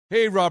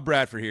Hey, Rob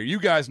Bradford here.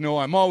 You guys know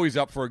I'm always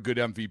up for a good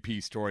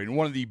MVP story, and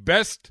one of the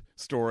best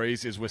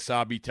stories is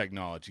Wasabi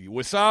Technology.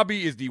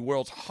 Wasabi is the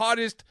world's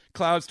hottest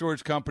cloud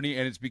storage company,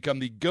 and it's become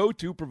the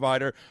go-to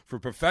provider for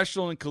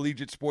professional and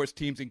collegiate sports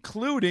teams,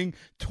 including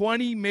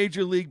 20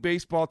 Major League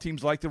Baseball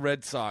teams like the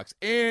Red Sox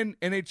and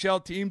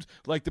NHL teams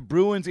like the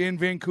Bruins and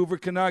Vancouver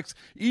Canucks.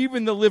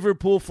 Even the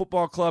Liverpool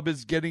Football Club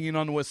is getting in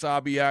on the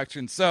Wasabi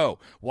action. So,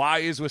 why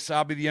is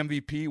Wasabi the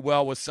MVP?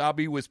 Well,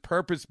 Wasabi was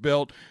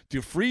purpose-built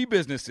to free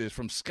businesses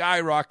from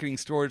skyrocketing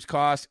storage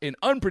costs and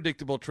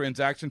unpredictable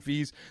transaction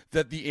fees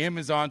that the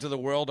Amazons of the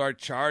world are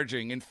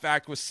charging. In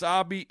fact,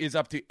 Wasabi is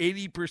up to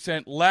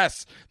 80%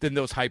 less than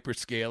those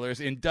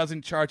hyperscalers and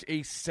doesn't charge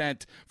a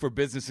cent for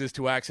businesses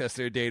to access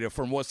their data.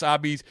 From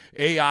Wasabi's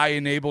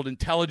AI-enabled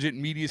intelligent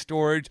media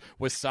storage,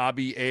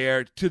 Wasabi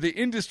Air, to the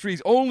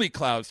industry's only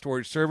cloud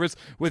storage service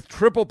with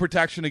triple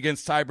protection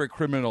against cyber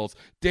criminals,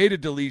 data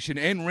deletion,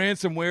 and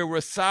ransomware,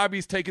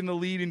 Wasabi's taken the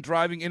lead in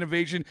driving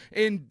innovation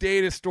in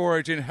data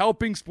storage and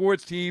helping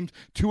sports teams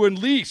to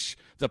unleash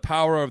the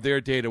power of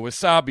their data.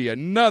 Wasabi,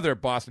 another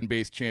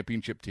Boston-based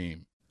championship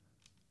team.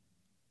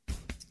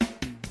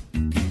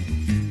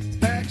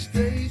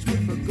 Backstage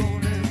with the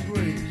golden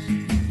grace,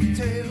 with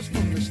tales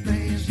from the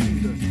stands to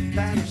the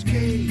batter's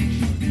cage,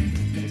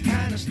 the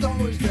kind of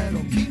stories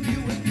that'll keep you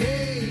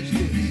engaged.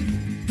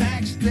 It's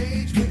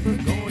Backstage with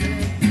the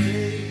golden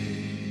grace.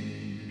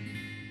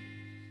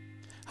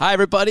 Hi,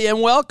 everybody,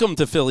 and welcome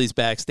to Phillies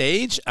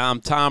Backstage. I'm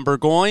Tom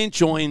Burgoyne,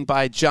 joined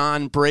by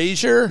John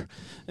Brazier.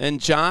 And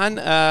John,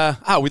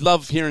 we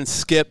love hearing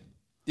Skip,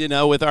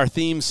 with our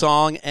theme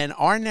song. And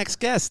our next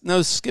guest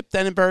knows Skip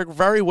Denenberg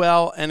very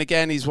well. And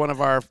again, he's one of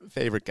our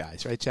favorite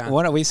guys, right,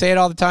 John? We say it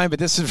all the time, but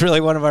this is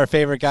really one of our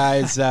favorite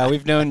guys.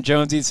 We've known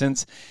Jonesy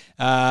since,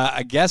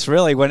 I guess,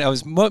 really when it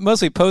was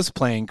mostly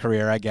post-playing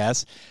career, I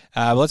guess.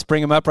 Let's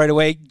bring him up right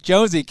away.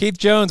 Jonesy, Keith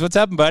Jones, what's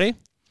up, buddy?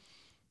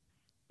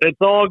 It's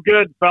all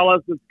good,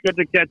 fellas. It's good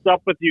to catch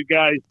up with you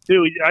guys,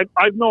 too.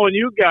 I've known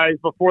you guys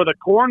before the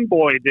Corn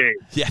Boy days.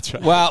 Yeah, that's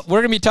right. Well, we're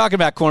going to be talking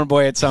about Corn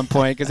Boy at some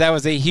point because that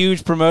was a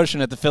huge promotion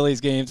at the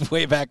Phillies games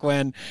way back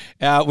when.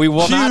 We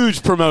will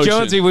huge promotion.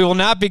 Jonesy, we will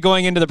not be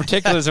going into the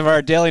particulars of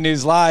our Daily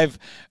News Live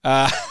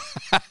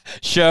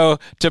show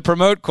to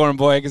promote Corn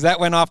Boy because that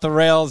went off the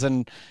rails,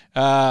 and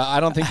I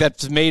don't think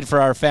that's made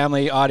for our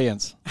family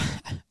audience.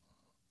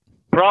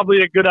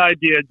 Probably a good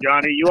idea,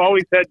 Johnny. You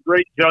always had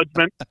great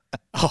judgment.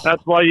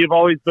 That's why you've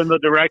always been the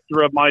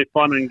director of my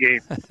fun and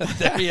games.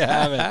 There you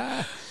have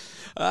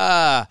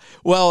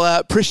it.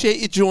 Appreciate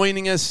you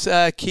joining us,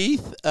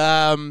 Keith.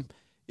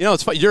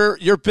 It's fun.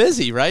 You're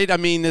busy, right? I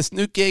mean, this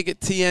new gig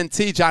at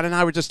TNT, John and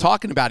I were just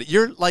talking about it.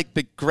 You're like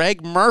the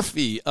Greg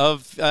Murphy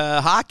of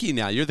hockey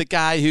now. You're the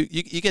guy who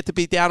you get to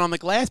be down on the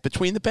glass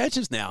between the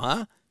benches now,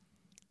 huh?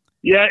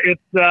 Yeah,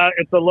 it's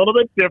a little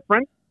bit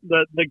different.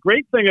 The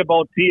great thing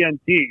about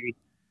TNT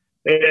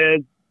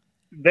is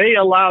they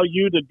allow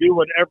you to do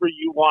whatever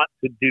you want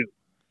to do.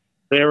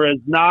 There is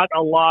not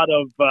a lot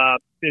of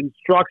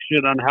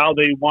instruction on how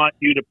they want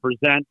you to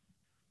present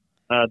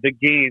the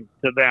game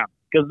to them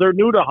because they're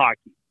new to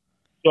hockey.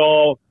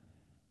 So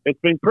it's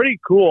been pretty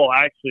cool,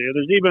 actually.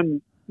 There's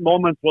even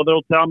moments where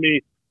they'll tell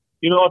me,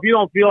 if you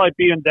don't feel like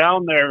being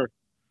down there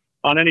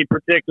on any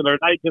particular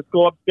night, just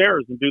go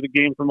upstairs and do the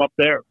game from up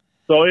there.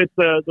 So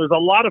there's a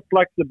lot of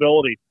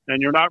flexibility,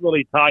 and you're not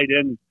really tied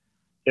in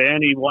to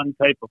any one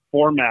type of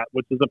format,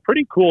 which is a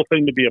pretty cool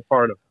thing to be a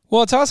part of.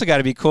 Well, it's also got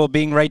to be cool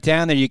being right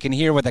down there. You can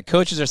hear what the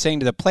coaches are saying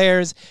to the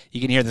players.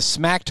 You can hear the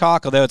smack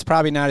talk, although it's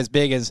probably not as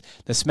big as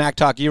the smack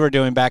talk you were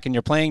doing back in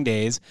your playing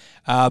days.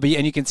 And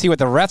you can see what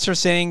the refs are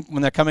saying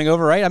when they're coming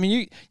over, right? I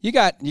mean, you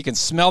can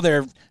smell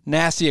their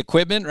nasty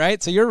equipment,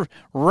 right? So you're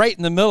right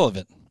in the middle of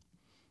it.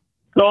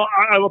 So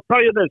I will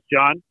tell you this,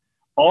 John.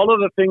 All of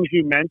the things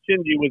you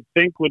mentioned, you would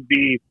think would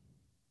be,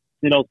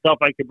 stuff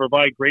I could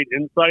provide great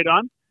insight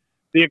on.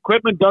 The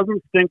equipment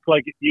doesn't stink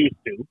like it used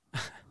to,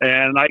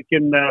 and I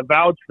can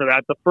vouch for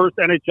that. The first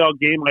NHL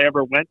game I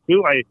ever went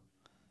to, I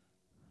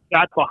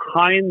got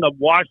behind the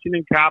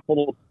Washington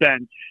Capitals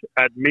bench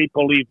at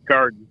Maple Leaf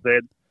Gardens.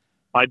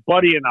 My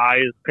buddy and I,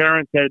 his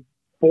parents had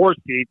 4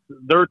 seats.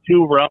 Their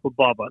 2 were up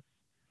above us,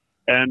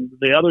 and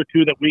the other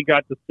 2 that we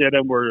got to sit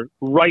in were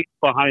right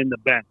behind the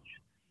bench.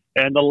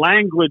 And the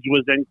language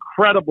was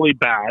incredibly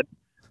bad.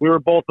 We were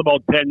both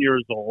about 10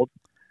 years old.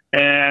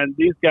 And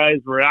these guys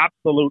were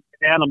absolute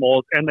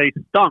animals, and they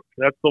stunk.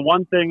 That's the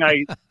one thing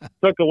I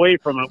took away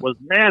from it was,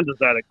 man, does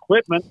that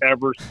equipment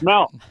ever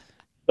smell?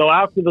 So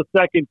after the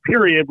second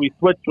period, we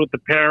switched with the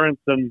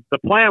parents, and the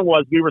plan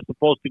was we were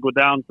supposed to go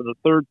down to the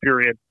third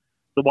period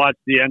to watch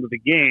the end of the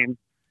game.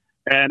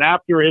 And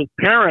after his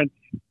parents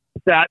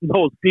sat in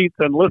those seats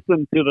and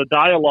listened to the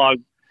dialogue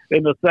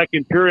in the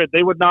second period,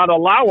 they would not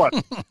allow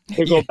us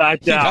to go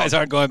back down guys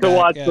aren't going to back.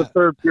 watch Yeah. the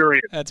third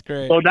period. That's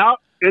great. So now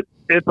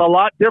it's a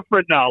lot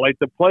different now. Like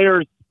the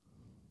players,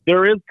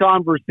 there is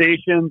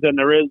conversations and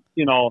there is,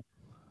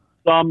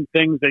 some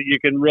things that you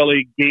can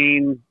really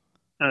gain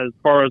as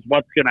far as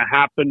what's going to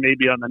happen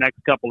maybe on the next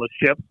couple of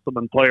shifts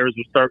when players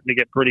are starting to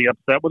get pretty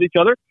upset with each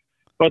other.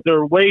 But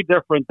they're way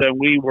different than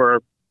we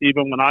were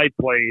even when I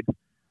played.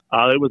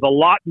 It was a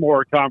lot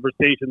more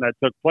conversation that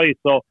took place.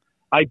 So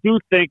I do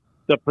think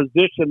the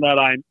position that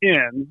I'm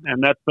in,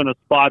 and that's been a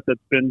spot that's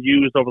been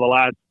used over the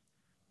last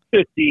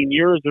 15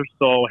 years or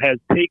so, has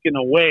taken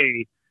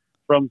away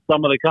from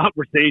some of the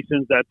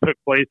conversations that took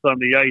place on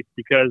the ice,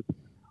 because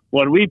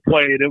when we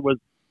played, it was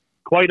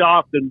quite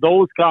often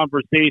those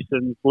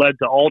conversations led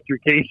to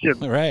altercation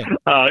Right.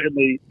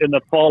 in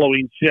the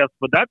following shifts.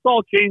 But that's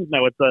all changed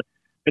now.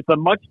 It's a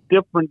much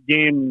different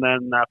game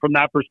than from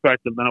that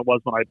perspective than it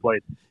was when I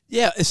played.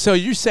 Yeah, so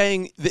you're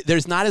saying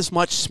there's not as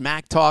much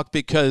smack talk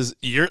because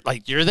you're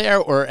there,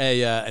 or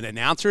an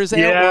announcer is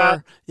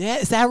there? Yeah.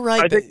 Is that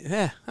right? I think-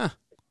 Yeah. Huh.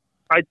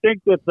 I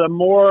think it's a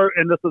more,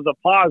 and this is a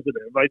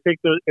positive, I think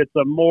that it's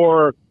a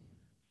more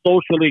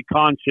socially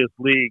conscious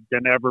league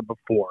than ever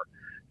before.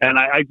 And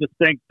I just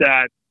think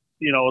that,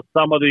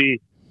 some of the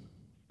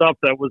stuff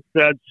that was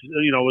said,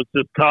 was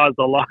just caused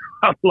a lot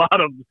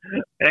of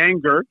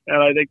anger.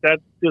 And I think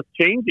that's just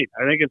changing.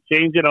 I think it's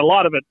changing. A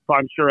lot of it,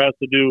 I'm sure, has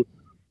to do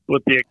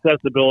with the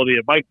accessibility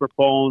of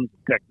microphones,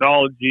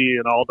 technology,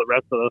 and all the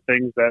rest of the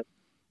things that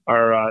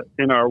are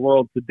in our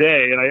world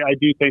today. And I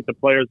do think the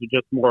players are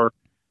just more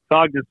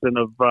cognizant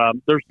of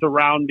their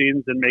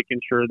surroundings and making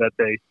sure that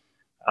they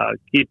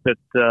keep it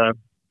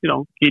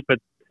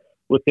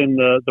within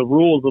the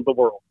rules of the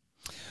world.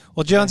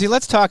 Well, Jonesy,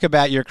 let's talk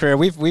about your career.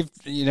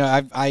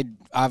 I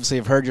obviously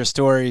have heard your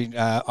story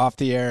off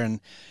the air and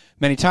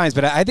many times,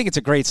 but I think it's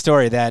a great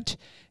story that,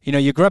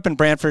 you grew up in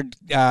Brantford,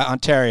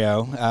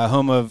 Ontario,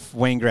 home of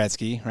Wayne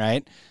Gretzky,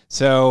 right?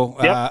 So,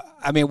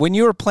 Yep. When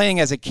you were playing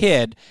as a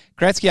kid,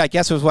 Gretzky, I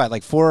guess, was what,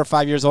 like 4 or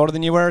 5 years older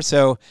than you were?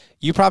 So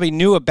you probably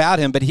knew about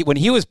him, but when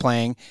he was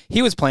playing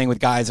with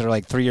guys that are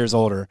like 3 years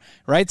older,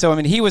 right? So,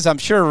 he was, I'm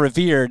sure,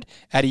 revered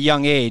at a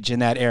young age in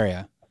that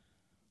area.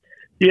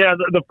 Yeah,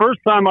 the first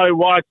time I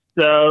watched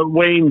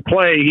Wayne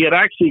play, he had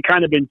actually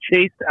kind of been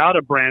chased out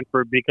of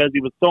Brantford because he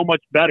was so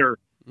much better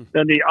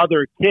than the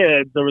other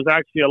kids. There was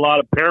actually a lot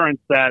of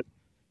parents that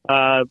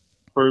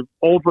were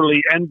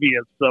overly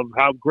envious of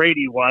how great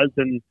he was,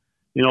 and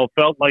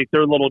felt like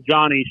their little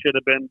Johnny should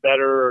have been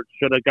better, or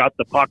should have got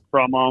the puck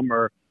from him,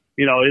 or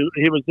he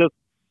was just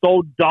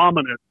so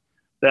dominant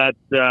that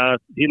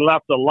he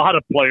left a lot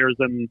of players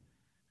in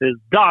his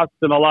dust,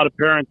 and a lot of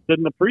parents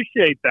didn't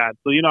appreciate that.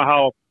 So you know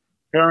how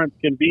parents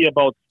can be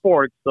about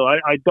sports. So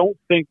I don't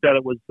think that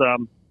it was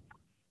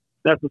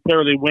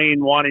necessarily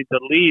Wayne wanting to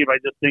leave. I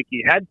just think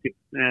he had to,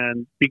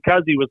 and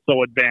because he was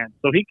so advanced.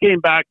 So he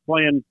came back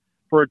playing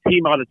for a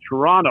team out of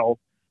Toronto,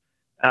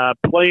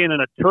 playing in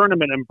a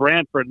tournament in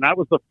Brantford, and that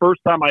was the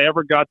first time I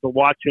ever got to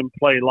watch him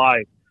play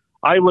live.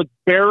 I was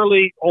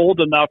barely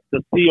old enough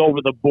to see over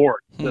the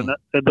boards, and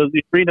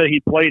the arena he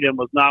played in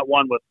was not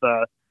one with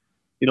a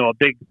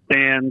big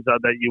stand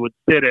that you would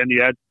sit in.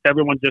 You had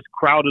everyone just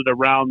crowded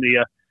around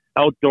the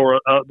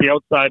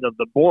outside of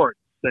the boards,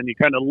 and you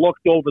kind of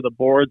looked over the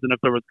boards, and if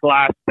there was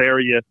glass there,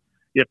 you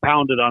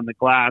pounded on the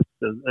glass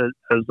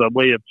as a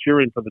way of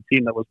cheering for the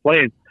team that was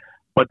playing.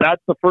 But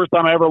that's the first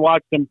time I ever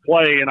watched him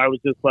play, and I was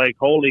just like,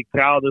 holy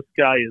cow, this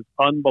guy is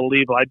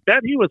unbelievable. I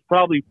bet he was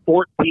probably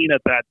 14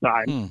 at that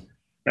time,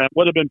 and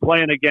would have been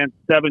playing against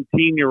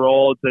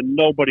 17-year-olds, and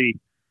nobody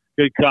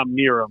could come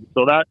near him.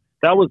 So that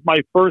was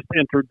my first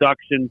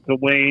introduction to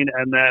Wayne,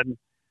 and then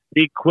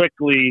he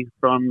quickly,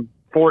 from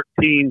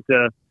 14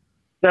 to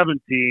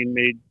 17,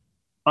 made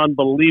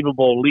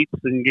unbelievable leaps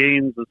and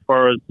gains as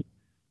far as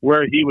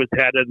where he was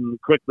headed,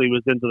 and quickly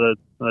was into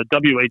the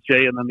WHA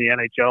and then the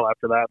NHL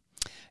after that.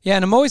 Yeah,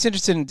 and I'm always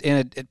interested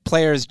in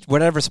players,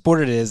 whatever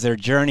sport it is, their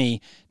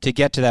journey to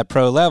get to that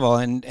pro level.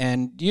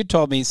 And you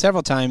told me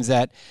several times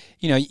that,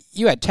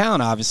 you had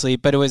talent, obviously,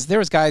 but there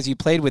was guys you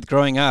played with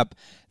growing up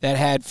that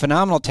had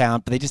phenomenal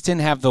talent, but they just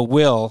didn't have the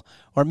will,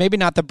 or maybe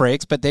not the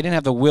breaks, but they didn't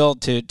have the will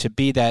to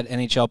be that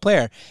NHL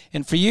player.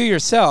 And for you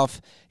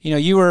yourself,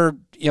 you were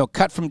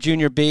cut from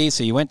junior B,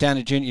 so you went down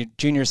to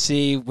junior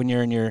C when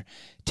you're in your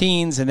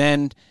teens, and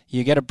then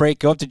you get a break,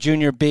 go up to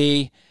junior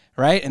B,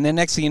 right? And then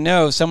next thing you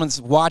know, someone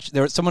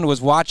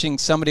was watching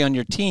somebody on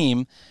your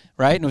team,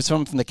 right? And it was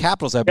someone from the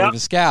Capitals, I believe, a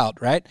scout,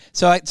 right?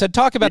 So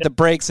talk about the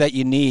breaks that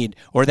you need,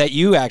 or that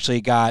you actually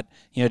got,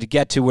 to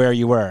get to where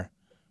you were.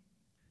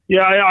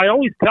 Yeah, I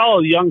always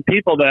tell young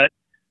people that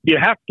you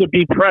have to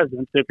be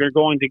present if you're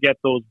going to get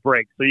those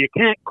breaks. So you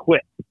can't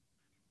quit.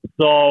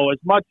 So as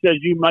much as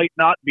you might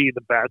not be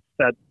the best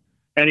at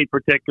any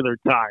particular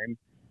time,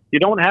 you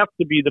don't have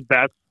to be the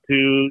best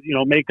to,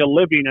 make a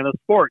living in a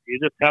sport. You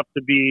just have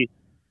to be,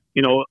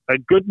 a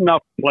good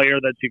enough player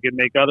that you can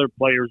make other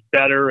players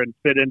better and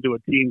fit into a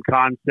team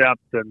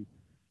concept. And,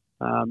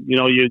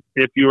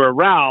 if you're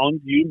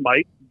around, you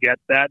might get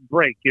that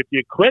break. If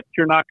you quit,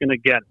 you're not going to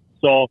get it.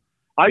 So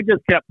I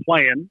just kept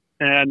playing,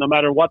 and no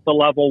matter what the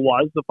level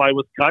was, if I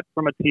was cut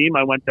from a team,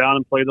 I went down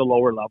and played a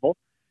lower level.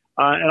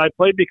 And I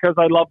played because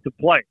I love to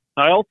play.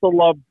 I also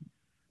loved,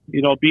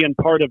 being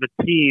part of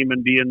a team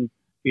and being,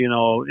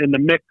 in the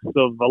mix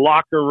of the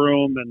locker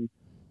room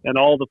and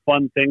all the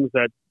fun things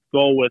that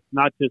go with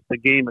not just the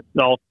game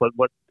itself, but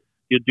what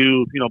you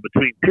do,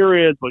 between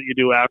periods, what you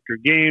do after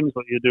games,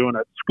 what you're doing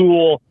at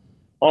school.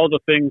 all the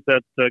things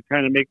that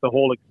kind of make the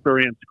whole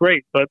experience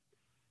great. But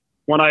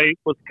when I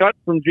was cut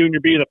from Junior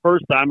B the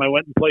first time, I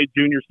went and played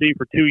Junior C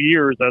for 2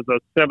 years as a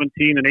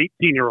 17 and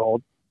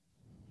 18-year-old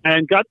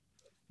and got,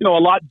 a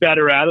lot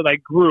better at it. I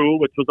grew,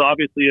 which was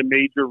obviously a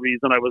major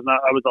reason. I was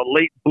a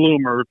late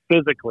bloomer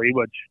physically,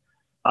 which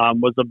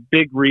was a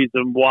big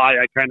reason why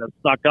I kind of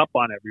snuck up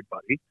on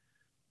everybody.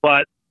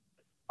 But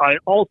I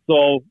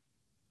also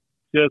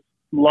just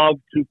love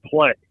to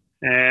play.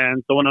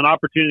 And so when an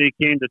opportunity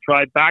came to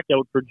try back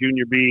out for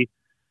Junior B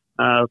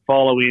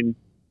following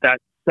that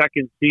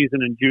second season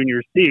in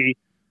Junior C,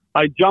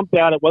 I jumped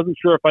at it. Wasn't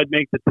sure if I'd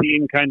make the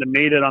team, kind of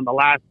made it on the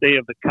last day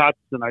of the cuts.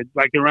 And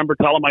I can remember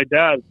telling my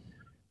dad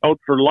out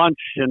for lunch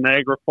in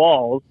Niagara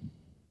Falls,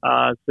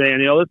 saying,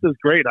 this is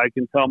great. I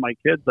can tell my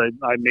kids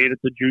I made it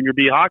to Junior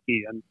B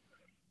hockey. And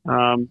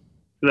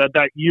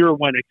that year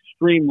went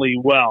extremely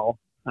well.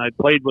 I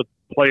played with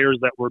players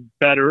that were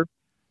better,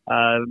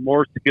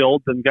 more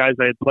skilled than guys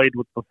I had played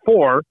with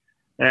before,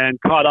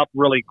 and caught up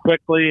really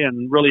quickly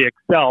and really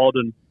excelled.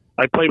 And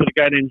I played with a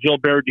guy named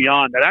Gilbert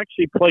Dion that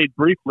actually played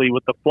briefly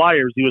with the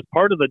Flyers. He was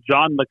part of the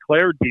John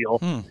LeClair deal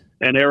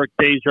and Eric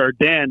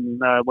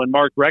Desjardins when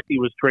Mark Recchi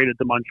was traded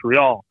to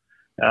Montreal.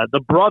 The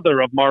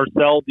brother of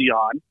Marcel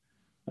Dion,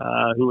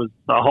 who was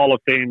a Hall of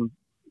Fame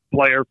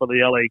player for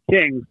the LA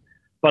Kings,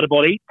 but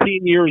about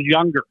 18 years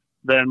younger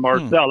than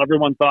Marcel.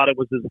 Everyone thought it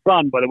was his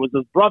son, but it was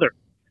his brother.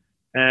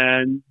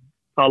 And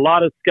a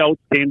lot of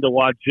scouts came to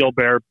watch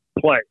Gilbert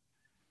play.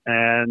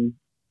 And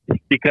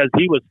because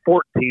he was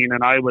 14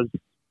 and I was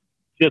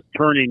just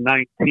turning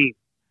 19.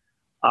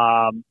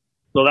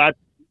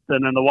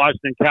 And then the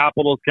Washington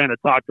Capitals kind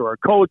of talked to our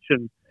coach,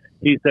 and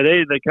he said,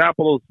 hey, the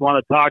Capitals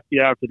want to talk to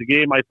you after the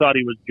game. I thought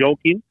he was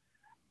joking.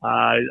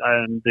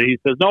 And he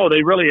says, no,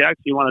 they really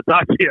actually want to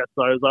talk to you.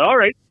 So I was like, all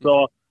right.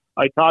 So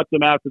I talked to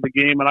him after the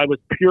game, and I was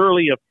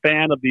purely a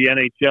fan of the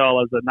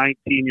NHL as a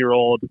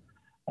 19-year-old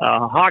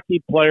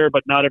hockey player,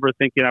 but not ever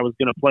thinking I was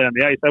going to play on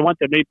the ice. I went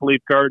to Maple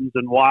Leaf Gardens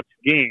and watched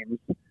games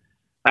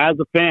as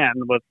a fan,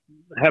 with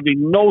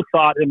having no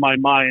thought in my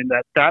mind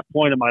at that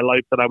point in my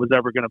life that I was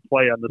ever going to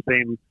play on the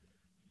same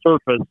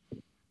surface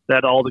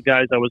that all the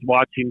guys I was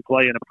watching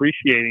play and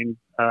appreciating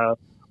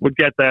would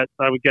get that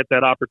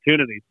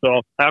opportunity.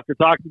 So after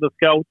talking to the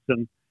scouts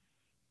and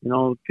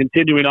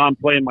continuing on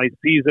playing my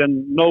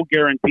season, no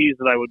guarantees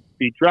that I would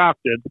be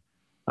drafted.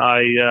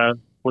 I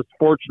was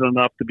fortunate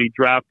enough to be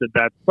drafted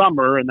that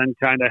summer, and then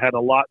kind of had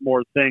a lot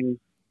more things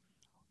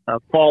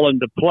fall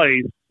into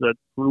place that,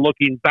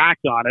 looking back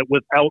on it,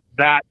 without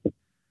that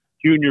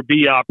Junior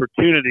B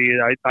opportunity,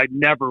 I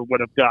never would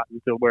have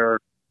gotten to where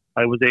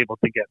I was able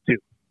to get to.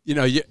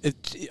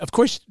 Of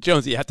course,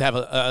 Jonesy, you have to have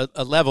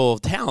a level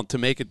of talent to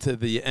make it to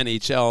the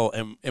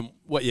NHL and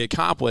what you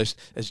accomplished,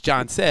 as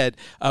John said.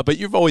 But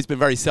you've always been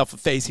very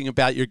self-effacing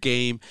about your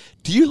game.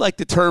 Do you like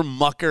the term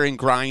mucker and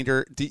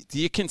grinder? Do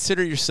you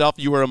consider yourself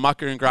you were a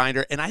mucker and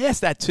grinder? And I asked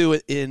that too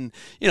in,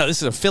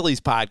 this is a Phillies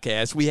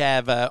podcast. We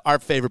have our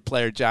favorite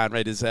player, John,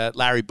 right, is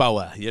Larry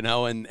Boa,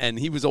 and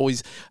he was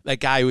always that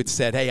guy who had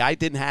said, hey, I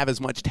didn't have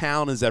as much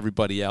talent as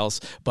everybody else,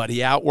 but he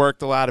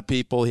outworked a lot of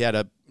people. He had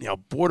a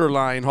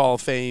borderline Hall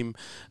of Fame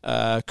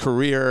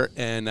career,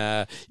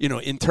 and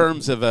in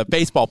terms of a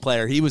baseball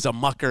player, he was a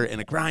mucker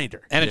and a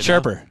grinder and a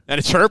chirper.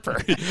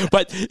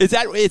 But is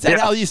that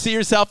how you see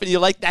yourself? And you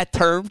like that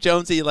term,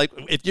 Jonesy? Like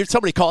if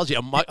somebody calls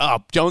you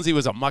Jonesy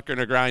was a mucker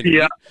and a grinder.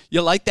 Yeah,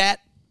 you like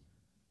that?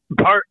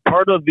 Part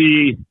of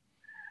the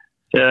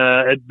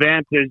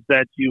advantage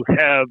that you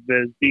have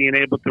is being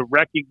able to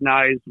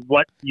recognize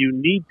what you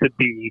need to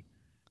be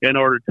in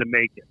order to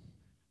make it.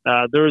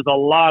 There's a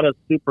lot of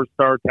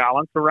superstar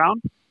talents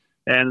around,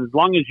 and as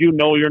long as you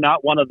know you're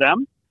not one of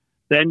them,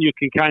 then you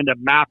can kind of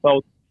map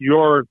out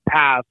your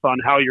path on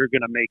how you're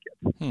going to make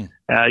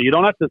it. You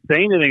don't have to say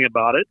anything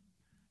about it.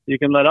 You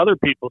can let other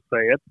people say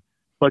it,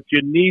 but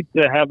you need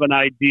to have an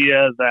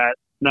idea that,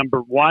 number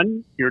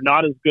one, you're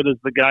not as good as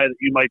the guy that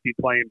you might be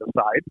playing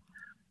beside.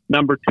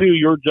 Number two,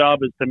 your job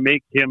is to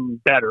make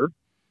him better,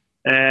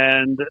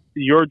 and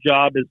your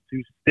job is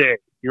to stay.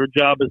 Your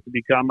job is to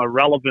become a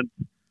relevant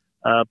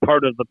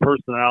part of the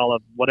personnel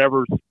of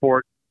whatever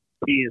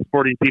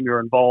sporting team you're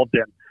involved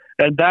in.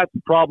 And that's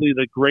probably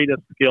the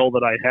greatest skill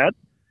that I had.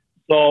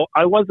 So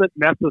I wasn't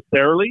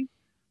necessarily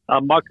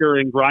a mucker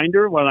and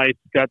grinder when I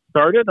got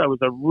started. I was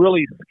a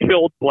really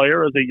skilled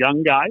player as a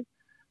young guy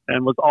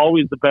and was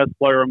always the best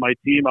player on my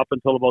team up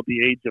until about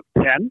the age of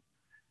 10.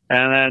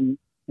 And then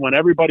when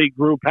everybody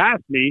grew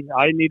past me,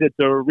 I needed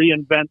to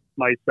reinvent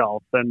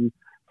myself and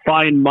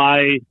find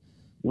my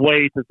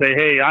way to say,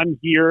 hey, I'm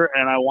here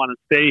and I want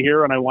to stay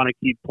here and I want to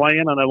keep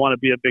playing and I want to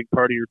be a big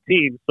part of your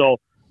team. So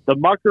the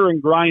mucker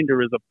and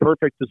grinder is a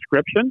perfect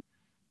description,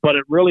 but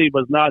it really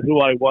was not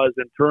who I was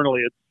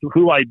internally. It's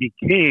who I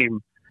became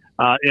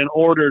in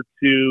order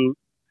to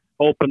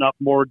open up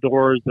more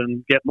doors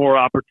and get more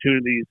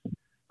opportunities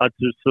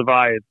to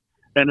survive.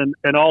 And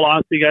in all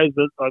honesty, guys,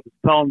 I was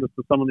telling this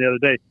to someone the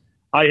other day,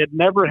 I had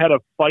never had a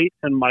fight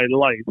in my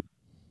life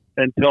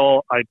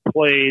until I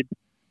played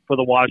for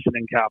the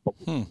Washington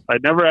Capitals.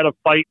 I'd never had a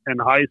fight in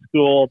high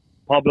school,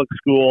 public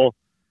school,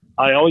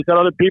 I always had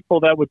other people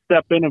that would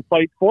step in and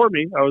fight for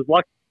me. I was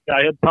lucky.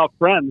 I had tough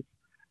friends.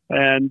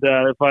 And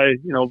if I,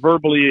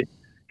 verbally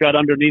got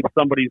underneath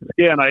somebody's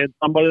skin, I had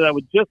somebody that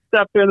would just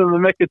step in the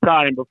nick of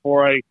time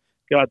before I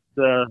got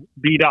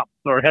beat up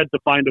or had to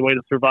find a way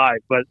to survive.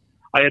 But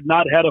I had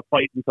not had a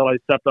fight until I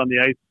stepped on the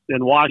ice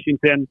in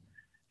Washington.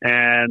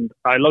 And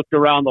I looked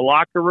around the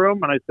locker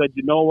room and I said,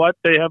 you know what?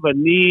 They have a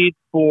need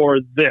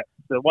for this.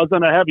 It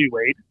wasn't a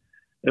heavyweight.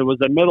 It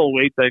was a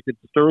middleweight that could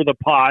stir the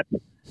pot.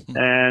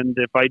 And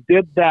if I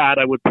did that,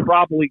 I would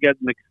probably get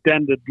an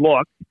extended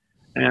look.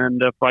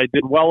 And if I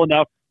did well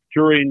enough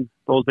during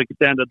those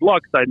extended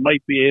looks, I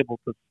might be able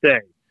to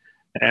stay.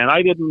 And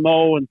I didn't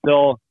know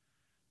until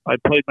I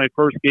played my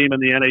first game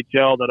in the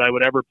NHL that I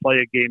would ever play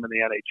a game in the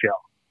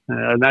NHL.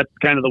 And that's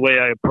kind of the way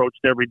I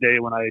approached every day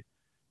when I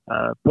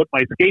put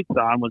my skates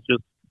on.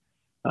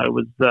 I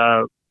was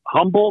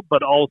humble,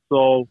 but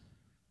also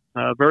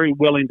very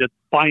willing to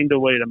find a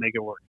way to make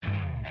it work.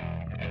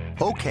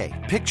 Okay,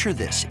 picture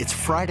this. It's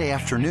Friday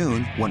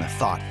afternoon when a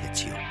thought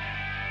hits you.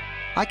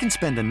 I can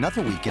spend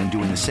another weekend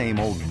doing the same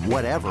old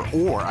whatever,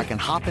 or I can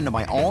hop into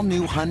my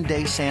all-new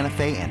Hyundai Santa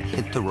Fe and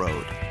hit the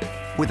road.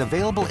 With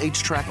available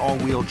H-Track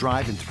all-wheel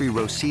drive and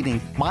 3-row seating,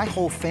 my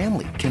whole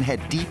family can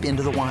head deep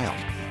into the wild.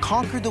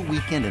 Conquer the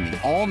weekend in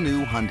the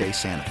all-new Hyundai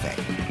Santa Fe.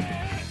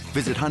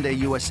 Visit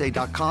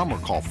HyundaiUSA.com or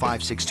call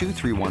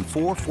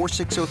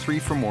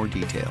 562-314-4603 for more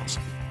details.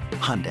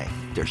 Hyundai,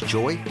 there's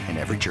joy in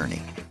every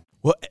journey.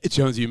 Well,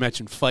 Jones, you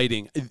mentioned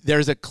fighting.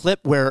 There's a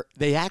clip where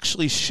they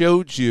actually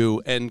showed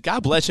you, and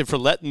God bless you for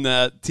letting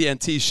the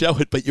TNT show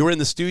it, but you were in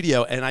the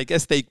studio, and I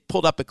guess they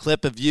pulled up a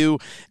clip of you,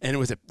 and it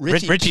was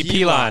Richie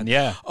Pilon.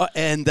 Yeah.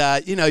 And,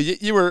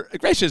 you were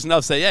gracious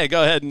enough to say, yeah,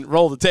 go ahead and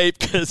roll the tape,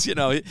 because,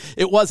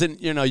 it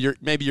wasn't,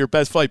 maybe your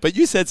best fight. But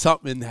you said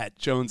something that,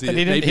 Jones. He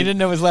didn't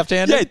know he was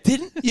left-handed? Yeah,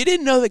 you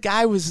didn't know the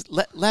guy was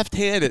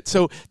left-handed.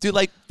 So, do,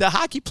 the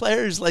hockey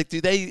players, do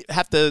they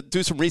have to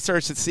do some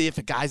research to see if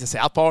a guy's a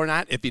southpaw or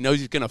not, if he knows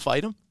he's going to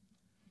fight him?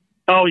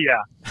 Oh,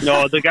 yeah.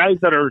 No, the guys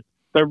that are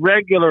the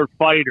regular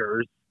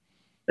fighters,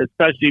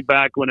 especially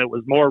back when it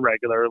was more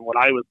regular and when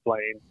I was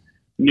playing,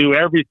 knew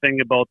everything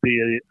about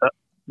the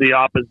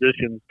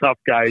opposition's tough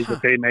guys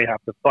that they may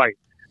have to fight.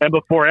 And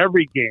before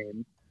every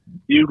game,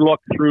 you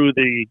look through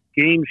the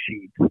game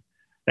sheet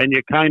and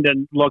you kind of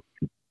looked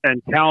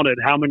and counted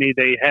how many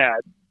they had,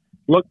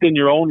 looked in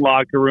your own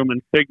locker room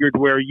and figured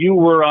where you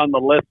were on the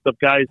list of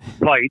guys to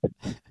fight,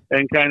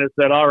 and kind of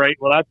said, all right,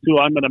 well, that's who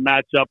I'm going to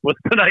match up with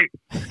tonight.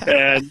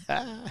 And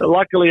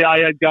luckily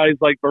I had guys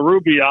like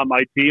Berube on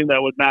my team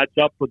that would match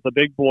up with the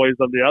big boys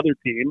on the other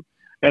team.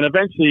 And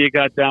eventually you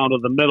got down to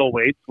the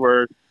middleweights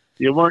where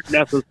you weren't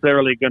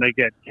necessarily going to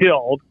get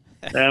killed.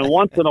 And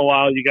once in a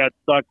while you got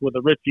stuck with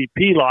a Richie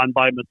Pilon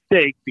by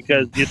mistake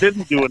because you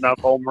didn't do enough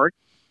homework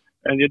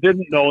and you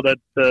didn't know that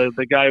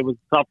the guy was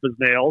tough as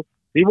nails.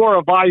 He wore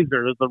a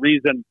visor is the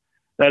reason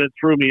that it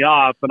threw me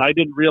off. And I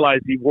didn't realize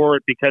he wore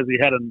it because he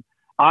had an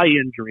eye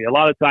injury. A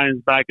lot of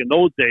times back in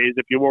those days,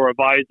 if you wore a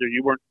visor,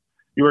 you were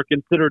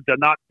considered to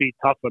not be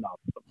tough enough.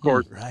 Of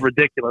course, right. It's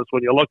ridiculous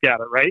when you look at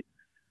it, right?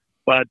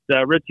 But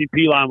Richie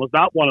Pilon was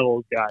not one of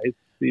those guys.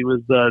 He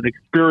was an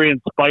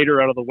experienced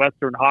fighter out of the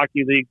Western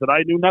Hockey League that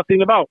I knew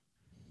nothing about.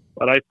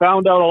 But I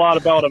found out a lot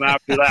about him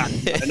after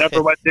that. I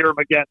never went near him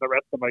again the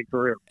rest of my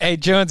career. Hey,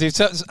 Jonesy,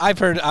 so I've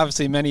heard,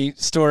 obviously, many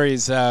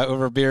stories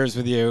over beers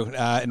with you.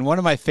 And one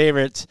of my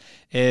favorites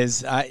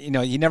is,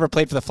 you never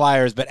played for the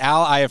Flyers, but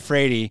Al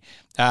Iafrate,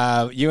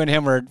 you and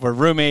him were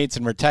roommates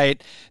and were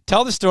tight.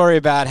 Tell the story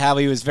about how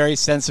he was very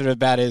sensitive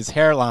about his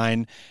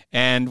hairline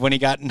and when he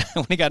got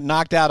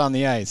knocked out on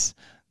the ice.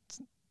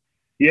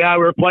 Yeah,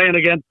 we were playing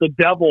against the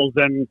Devils,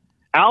 and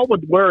Al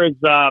would wear his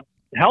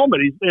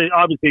helmet. He's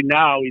obviously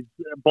now he's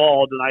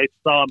bald, and I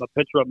saw him a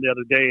picture of him the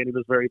other day, and he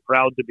was very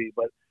proud to be.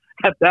 But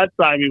at that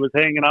time, he was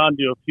hanging on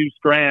to a few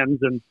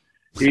strands, and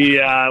he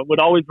would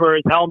always wear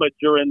his helmet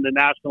during the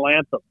national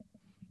anthem.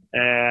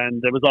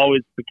 And it was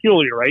always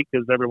peculiar, right?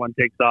 Because everyone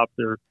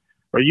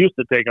used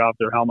to take off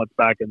their helmets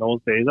back in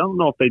those days. I don't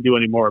know if they do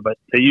anymore, but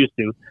they used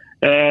to.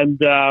 And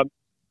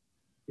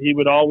he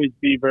would always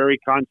be very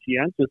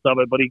conscientious of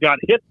it. But he got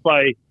hit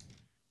by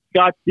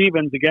Scott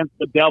Stevens against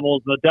the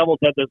Devils. The Devils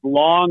had this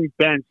long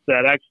bench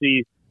that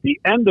actually the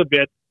end of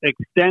it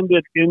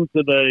extended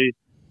into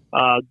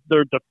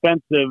their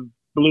defensive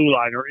blue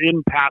line or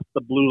in past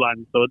the blue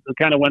line. So it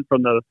kind of went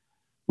from the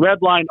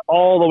red line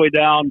all the way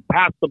down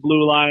past the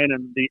blue line,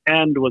 and the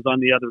end was on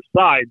the other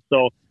side.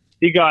 So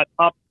he got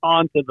up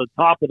onto the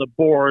top of the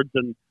boards,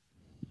 and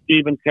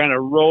Stevens kind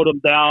of rode him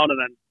down and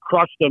then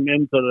crushed him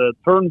into the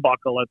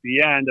turnbuckle at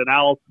the end, and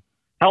Al's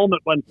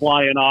helmet went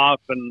flying off,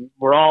 and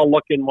we're all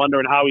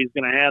wondering how he's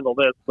going to handle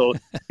this. So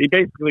he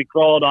basically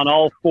crawled on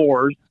all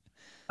fours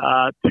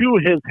to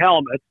his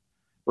helmet,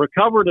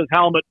 recovered his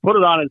helmet, put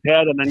it on his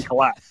head, and then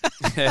collapsed.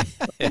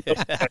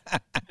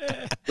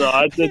 So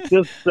it's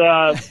just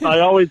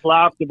I always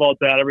laughed about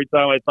that every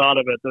time I thought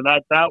of it. And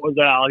that was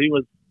Al.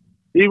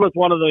 He was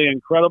one of the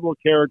incredible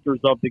characters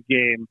of the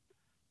game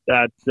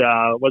that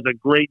was a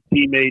great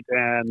teammate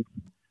and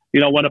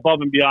went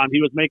above and beyond.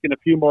 He was making a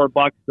few more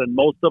bucks than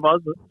most of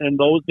us in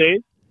those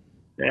days.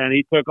 And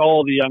he took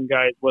all the young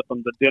guys with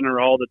him to dinner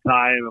all the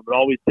time and would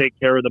always take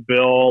care of the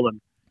bill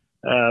and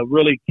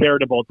really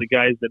cared about the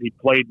guys that he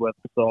played with.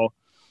 So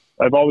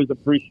I've always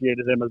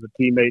appreciated him as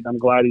a teammate. I'm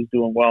glad he's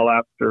doing well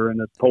after in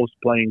his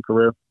post-playing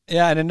career.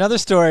 Yeah, and another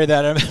story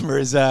that I remember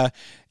is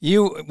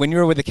when you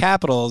were with the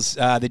Capitals,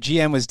 the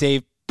GM was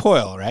Dave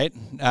Poyle, right?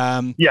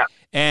 Yeah.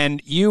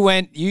 And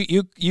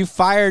you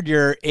fired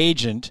your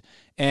agent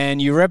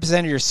and you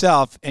represented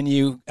yourself, and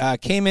you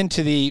came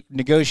into the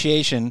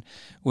negotiation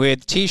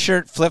with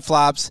T-shirt,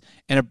 flip-flops,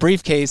 and a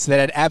briefcase that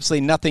had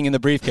absolutely nothing in the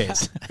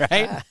briefcase,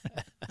 right?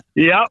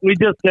 Yeah, we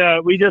just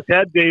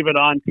had David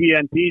on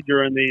TNT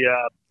during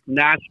the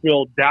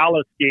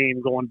Nashville-Dallas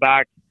game going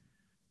back,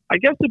 I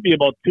guess it'd be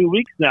about 2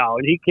 weeks now,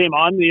 and he came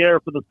on the air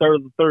for the start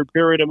of the third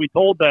period, and we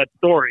told that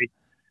story,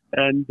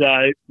 and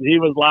he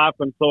was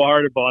laughing so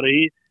hard about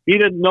it. He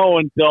didn't know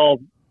until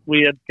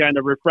we had kind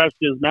of refreshed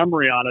his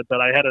memory on it that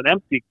I had an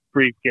empty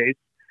briefcase,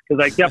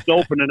 because I kept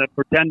opening it,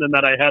 pretending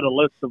that I had a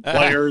list of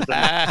players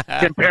and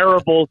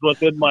comparables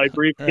within my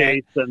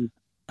briefcase, and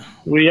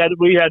we had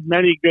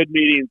many good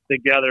meetings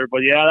together.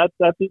 But yeah,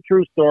 that's a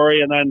true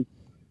story. And then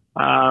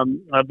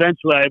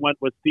eventually I went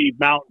with Steve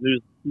Mountain,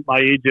 who's my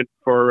agent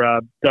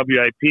for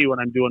WIP when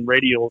I'm doing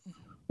radio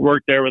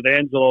work there with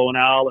Angelo and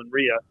Al and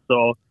Rhea.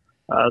 So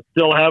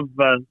still have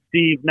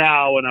Steve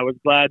now, and I was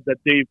glad that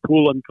Dave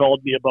Poulin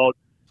called me about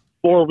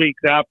 4 weeks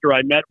after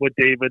I met with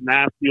David and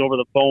asked me over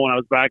the phone when I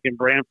was back in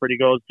Brantford. He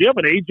goes, "Do you have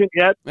an agent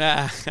yet?"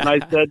 And I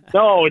said,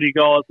 "No." And he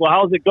goes, "Well,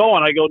 how's it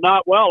going?" I go,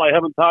 "Not well. I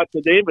haven't talked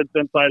to David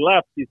since I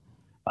left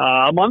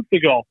a month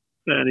ago."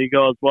 And he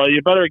goes, "Well,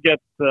 you better get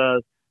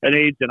an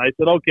agent." I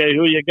said, "Okay,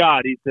 who you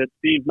got?" He said,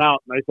 "Steve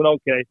Mountain." I said,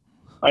 "Okay."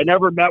 I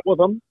never met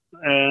with him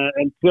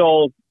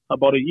until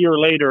about a year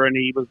later, and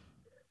he was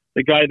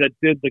the guy that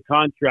did the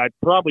contract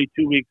probably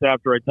 2 weeks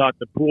after I talked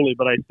to Pooley,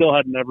 but I still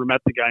had never met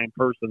the guy in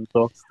person.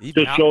 So Steve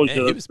just Mountain, shows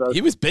you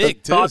he was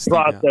big too. thought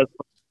process.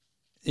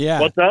 Yeah.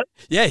 What's that?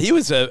 Yeah, he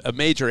was a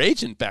major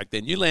agent back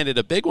then. You landed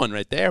a big one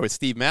right there with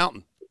Steve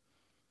Mountain.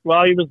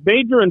 Well, he was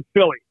major in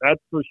Philly, that's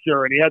for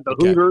sure. And he had the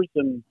Hooters,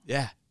 and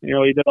yeah, he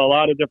did a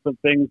lot of different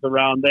things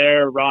around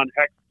there. Ron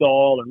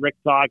Hextall and Rick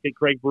Tocchet,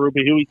 Craig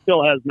Berube, who he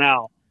still has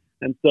now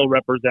and still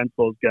represents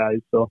those guys.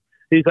 So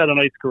he's had a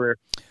nice career.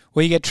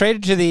 Well, you get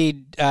traded to the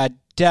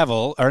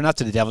Devil, or not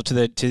to the Devil,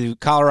 to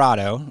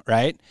Colorado,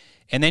 right?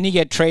 And then you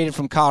get traded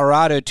from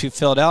Colorado to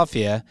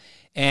Philadelphia,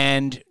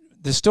 and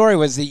the story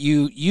was that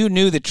you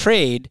knew the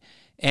trade,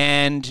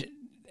 and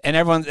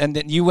everyone, and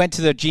then you went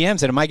to the GM and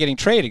said, "Am I getting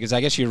traded?" Because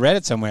I guess you read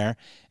it somewhere,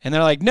 and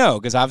they're like, "No,"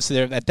 because obviously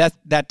at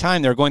that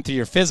time they were going through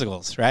your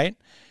physicals, right?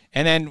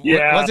 And then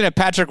wasn't it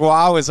Patrick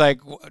Waugh was like,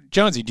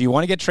 "Jonesy, do you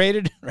want to get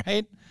traded?"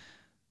 Right?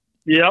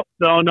 Yep.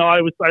 No. I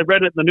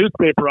read it in the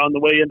newspaper on the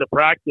way into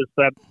practice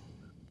that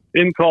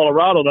in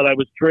Colorado that I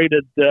was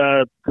traded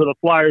to the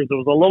Flyers. There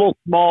was a little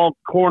small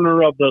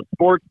corner of the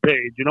sports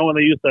page, when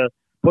they used to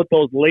put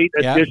those late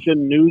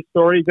edition news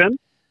stories in,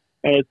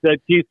 and it said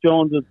Keith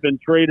Jones has been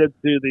traded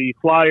to the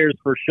Flyers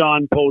for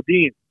Sean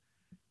Podine.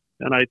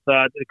 And I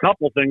thought a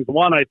couple things.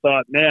 One, I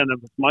thought, man,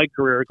 is my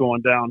career going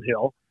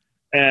downhill?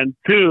 And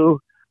two,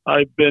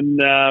 I've been,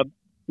 I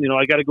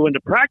got to go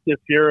into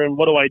practice here, and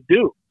what do I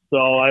do? So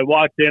I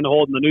walked in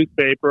holding the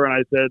newspaper, and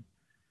I said,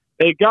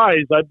 "Hey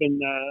guys, I've been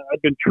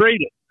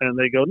traded." And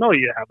they go, "No,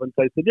 you haven't."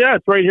 I said, "Yeah,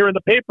 it's right here in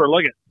the paper.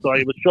 Look at it." So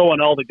I was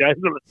showing all the guys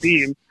on the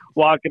team,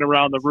 walking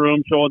around the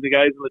room, showing the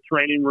guys in the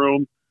training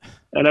room,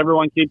 and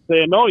everyone keeps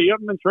saying, "No, you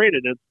haven't been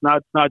traded. It's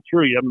not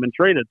true. You haven't been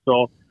traded."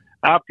 So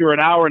after an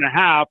hour and a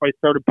half, I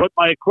started putting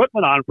my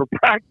equipment on for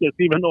practice,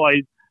 even though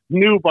I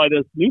knew by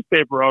this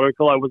newspaper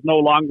article I was no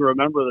longer a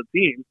member of the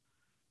team.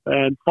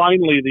 And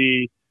finally,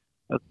 the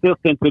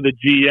assistant to the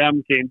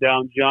GM came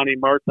down, Johnny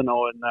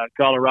Martineau in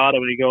Colorado,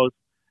 and he goes,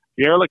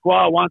 "Pierre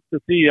Lacroix wants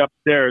to see you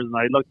upstairs." And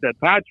I looked at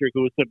Patrick,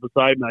 who was sitting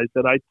beside me, and I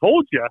said, "I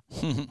told you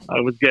I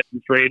was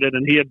getting traded."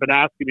 And he had been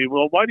asking me,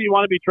 "Well, why do you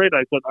want to be traded?"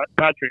 I said,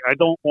 "Patrick, I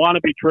don't want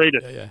to be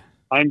traded. Yeah.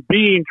 I'm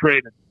being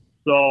traded."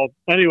 So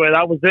anyway,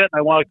 that was it. And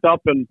I walked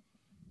up, and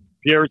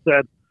Pierre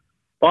said,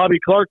 "Bobby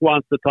Clarke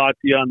wants to talk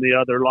to you on the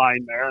other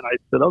line there." And I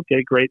said,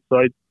 "Okay, great."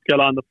 So I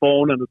got on the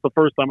phone, and it's the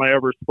first time I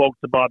ever spoke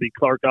to Bobby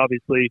Clarke.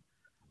 Obviously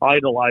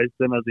idolized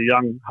him as a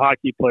young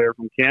hockey player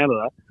from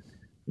Canada.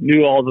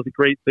 Knew all of the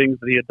great things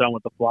that he had done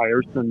with the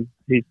Flyers. And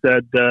he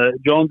said,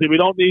 "Jonesy, we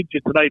don't need you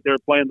tonight. They're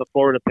playing the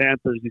Florida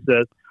Panthers," he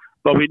says,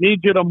 "but we need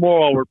you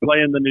tomorrow. We're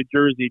playing the New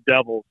Jersey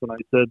Devils." And I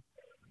said,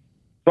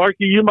 "Clarky,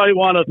 you might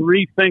want to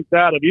rethink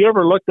that. Have you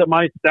ever looked at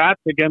my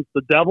stats against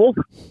the Devils?"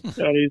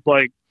 And he's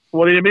like,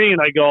 "What do you mean?"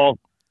 I go,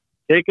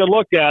 "Take a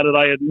look at it.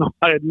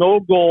 I had no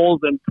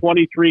goals in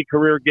 23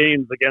 career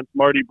games against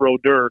Marty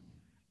Brodeur."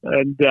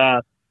 And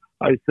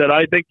I said,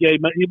 "I think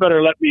you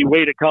better let me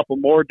wait a couple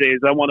more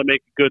days. I want to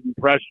make a good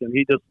impression."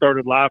 He just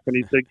started laughing.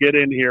 He said, "Get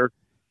in here."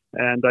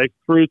 And I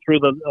flew through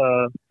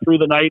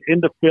the night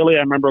into Philly. I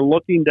remember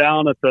looking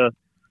down at the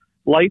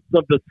lights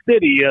of the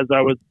city as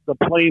the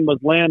plane was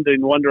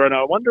landing, wondering,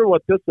 I wonder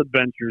what this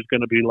adventure is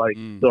going to be like.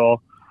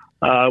 So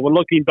when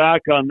looking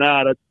back on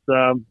that,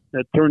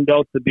 it turned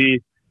out to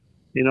be,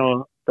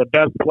 the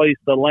best place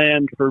to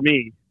land for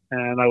me.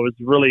 And I was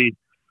really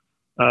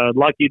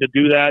lucky to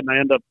do that. And I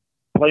ended up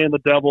playing the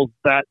Devils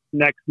that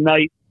next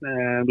night,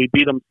 and we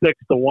beat them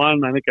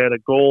 6-1. I think I had a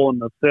goal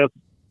and assist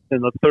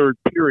in the third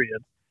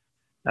period,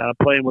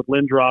 playing with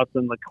Lindros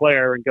and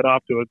LeClaire, and got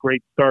off to a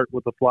great start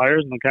with the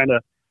Flyers, and it kind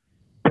of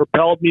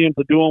propelled me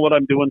into doing what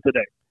I'm doing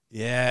today.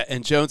 Yeah,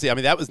 and Jonesy, I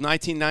mean, that was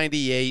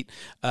 1998.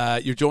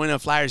 You're joining a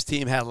Flyers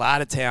team, had a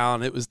lot of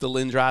talent. It was the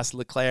Lindros,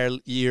 LeClaire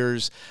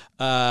years.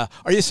 Are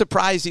you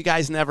surprised you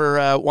guys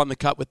never won the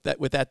Cup with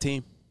that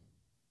team?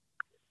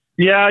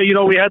 Yeah,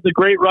 we had the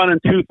great run in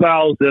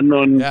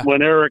 2000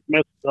 when Eric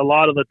missed a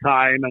lot of the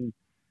time, and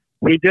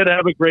we did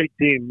have a great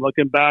team.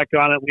 Looking back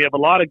on it, we have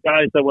a lot of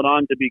guys that went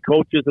on to be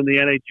coaches in the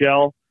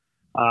NHL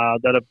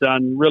that have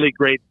done really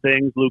great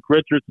things. Luke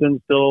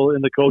Richardson still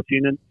in the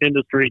coaching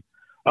industry.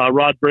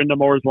 Rod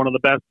Brindamore is one of the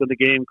best in the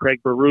game. Craig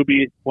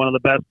Berube, one of the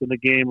best in the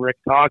game. Rick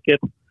Tocchet,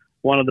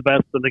 one of the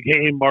best in the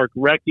game. Mark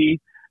Recchi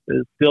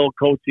is still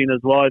coaching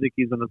as well. I think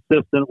he's an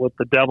assistant with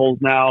the Devils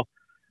now.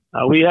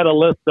 We had a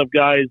list of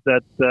guys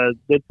that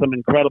did some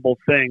incredible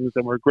things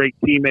and were great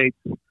teammates.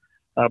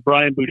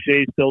 Brian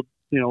Boucher still,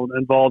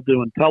 involved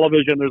doing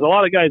television. There's a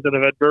lot of guys that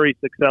have had very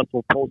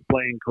successful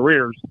post-playing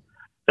careers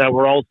that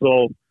were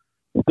also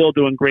still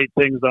doing great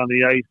things on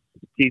the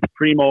ice. Keith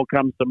Primo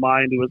comes to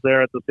mind, who was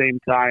there at the same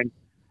time.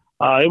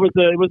 It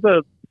was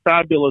a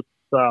fabulous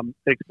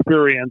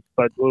experience,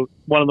 but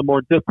one of the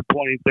more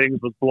disappointing things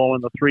was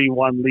blowing the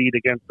 3-1 lead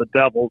against the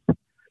Devils.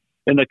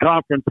 In the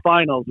conference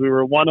finals, we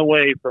were one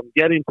away from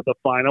getting to the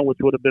final, which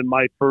would have been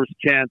my first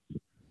chance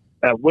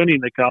at winning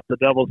the Cup. The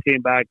Devils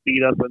came back,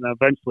 beat us, and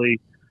eventually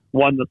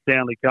won the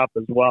Stanley Cup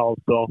as well.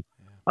 So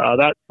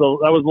that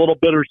was a little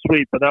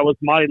bittersweet, but that was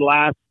my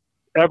last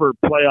ever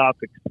playoff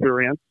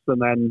experience.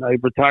 And then I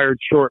retired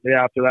shortly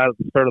after that at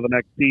the start of the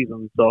next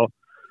season. So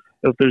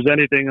if there's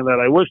anything that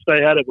I wished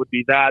I had, it would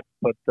be that,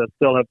 but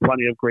still have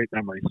plenty of great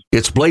memories.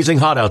 It's blazing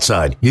hot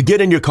outside. You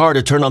get in your car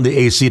to turn on the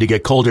AC to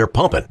get cold air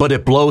pumping, but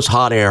it blows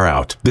hot air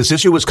out. This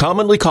issue is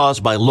commonly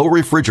caused by low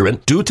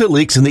refrigerant due to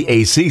leaks in the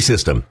AC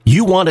system.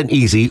 You want an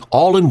easy,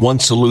 all-in-one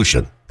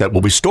solution that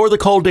will restore the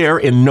cold air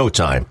in no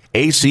time.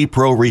 AC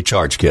Pro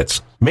Recharge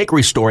Kits make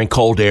restoring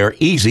cold air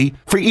easy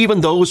for even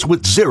those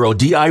with zero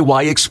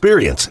DIY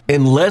experience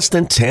in less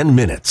than 10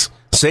 minutes.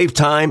 Save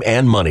time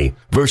and money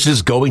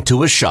versus going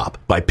to a shop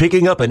by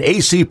picking up an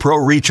AC Pro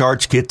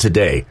Recharge Kit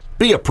today.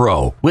 Be a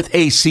pro with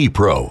AC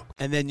Pro.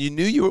 And then you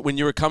knew when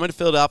you were coming to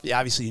Philadelphia,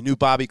 obviously you knew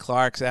Bobby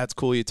Clark, so that's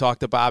cool. You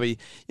talked to Bobby.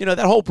 That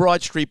whole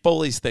Broad Street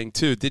Bullies thing,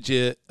 too. Did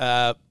you,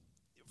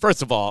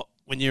 first of all,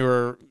 when you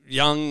were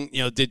young,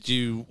 did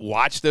you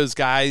watch those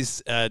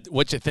guys?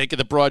 What you think of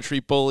the Broad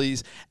Street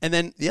Bullies? And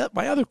then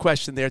my other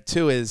question there,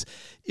 too, is,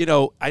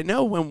 I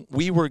know when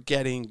we were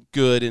getting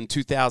good in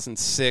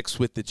 2006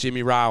 with the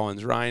Jimmy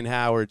Rollins, Ryan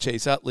Howard,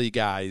 Chase Utley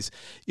guys,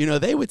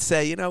 they would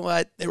say, you know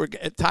what, they were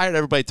tired of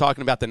everybody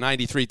talking about the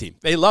 93 team.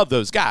 They love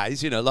those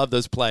guys, love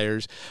those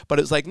players. But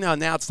it was like, no,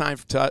 now it's time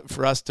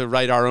for us to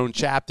write our own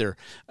chapter.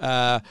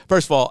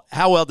 First of all,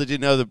 how well did you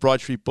know the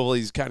Broad Street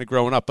Bullies kind of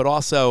growing up? But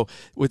also,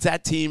 was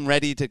that team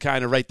ready to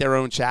kind of write their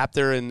own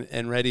chapter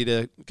and ready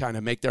to kind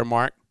of make their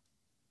mark?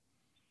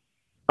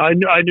 I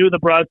knew the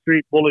Broad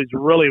Street Bullies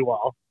really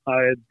well.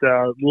 I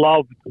had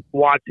loved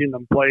watching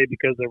them play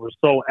because they were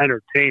so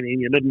entertaining.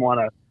 You didn't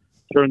want to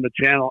turn the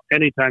channel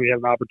anytime you had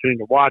an opportunity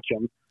to watch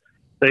them.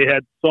 They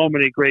had so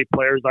many great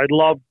players. I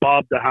loved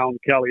Bob the Hound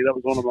Kelly. That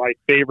was one of my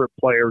favorite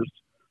players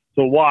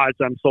to watch.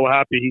 I'm so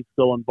happy he's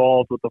still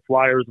involved with the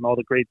Flyers and all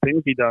the great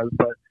things he does.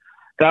 But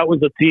that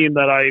was a team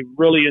that I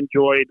really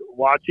enjoyed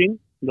watching,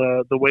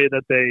 the way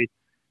that they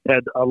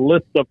had a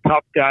list of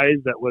tough guys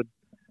that would,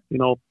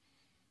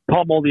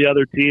 pummel the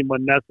other team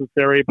when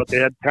necessary, but they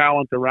had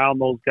talent around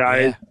those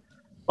guys.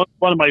 Yeah.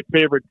 One of my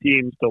favorite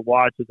teams to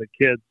watch as a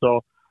kid.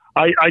 So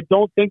I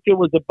don't think it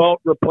was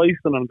about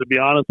replacing them, to be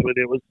honest with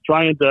you. It was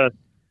trying to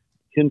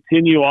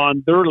continue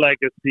on their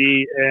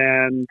legacy.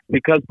 And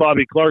because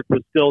Bobby Clark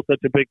was still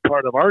such a big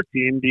part of our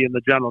team, being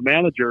the general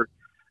manager,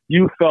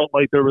 you felt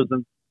like there was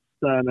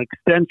an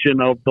extension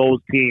of those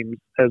teams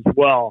as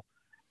well.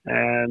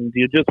 And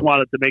you just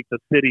wanted to make the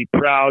city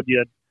proud. You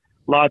had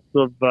lots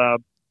of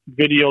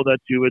video that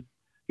you would,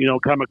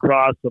 come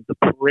across of the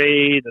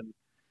parade, and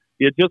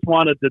you just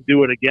wanted to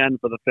do it again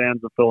for the fans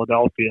of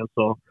Philadelphia.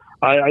 So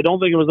I don't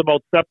think it was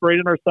about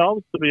separating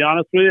ourselves, to be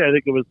honest with you. I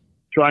think it was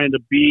trying to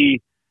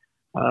be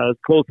as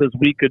close as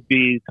we could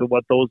be to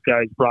what those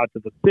guys brought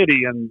to the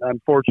city, and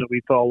unfortunately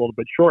we fell a little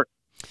bit short.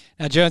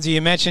 Now, Jonesy,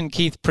 you mentioned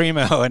Keith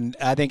Primo, and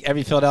I think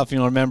every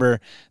Philadelphian will remember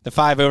the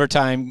 5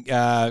 overtime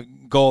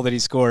goal that he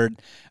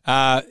scored.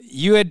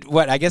 You had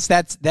I guess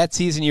that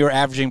season you were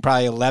averaging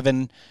probably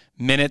 11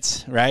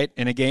 minutes, right,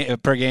 in a game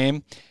per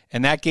game,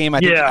 and that game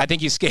I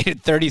think you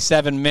skated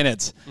 37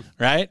 minutes,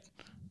 right?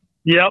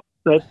 Yep,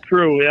 that's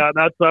true. Yeah,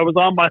 I was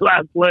on my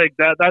last leg.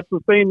 That's the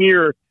same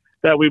year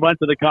that we went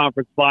to the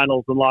conference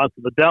finals and lost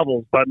to the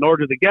Devils. But in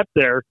order to get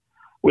there,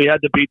 we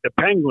had to beat the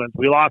Penguins.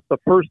 We lost the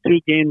first 2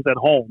 games at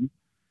home.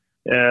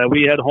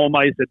 We had home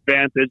ice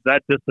advantage.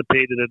 That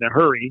dissipated in a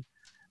hurry.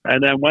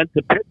 And then went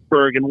to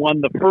Pittsburgh and won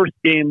the first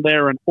game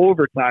there in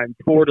overtime,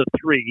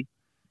 4-3.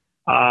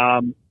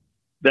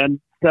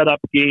 Then set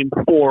up game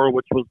 4,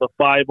 which was the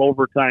 5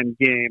 overtime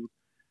game.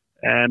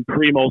 And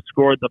Primo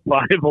scored the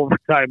 5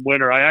 overtime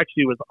winner. I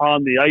actually was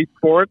on the ice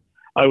for it.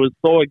 I was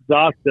so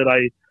exhausted.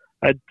 I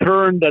had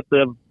turned at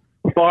the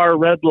far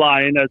red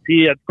line as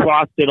he had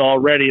crossed it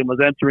already and was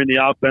entering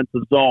the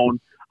offensive zone.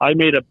 I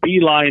made a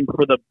beeline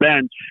for the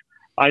bench.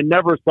 I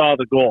never saw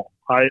the goal.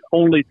 I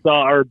only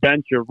saw our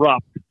bench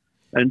erupt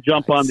and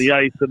jump on the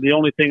ice. And the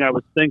only thing I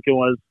was thinking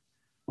was,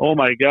 oh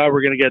my God,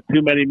 we're going to get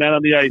too many men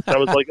on the ice. I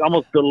was like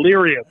almost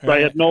delirious. I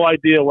had no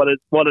idea what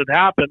had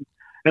happened.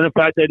 And in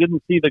fact, I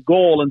didn't see the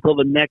goal until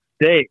the next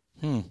day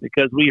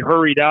because we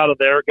hurried out of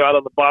there, got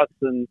on the bus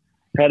and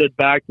headed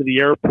back to the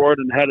airport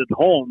and headed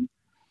home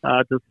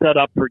to set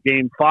up for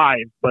game 5.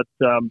 But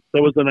it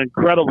was an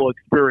incredible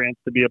experience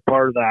to be a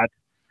part of that.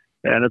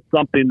 And it's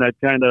something that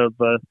kind of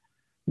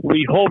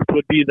we hoped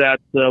would be that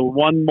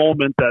one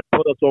moment that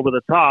put us over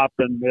the top,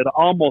 and it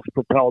almost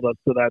propelled us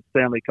to that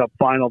Stanley Cup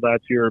final that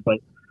year. But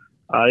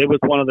it was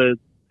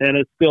and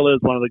it still is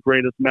one of the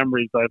greatest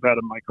memories I've had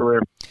in my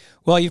career.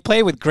 Well, you've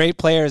played with great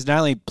players, not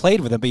only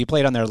played with them, but you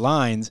played on their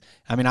lines.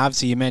 I mean,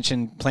 obviously you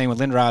mentioned playing with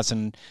Lindros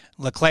and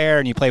LeClaire,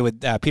 and you play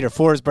with Peter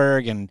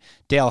Forsberg and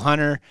Dale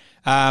Hunter.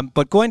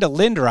 But going to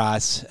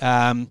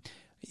Lindros,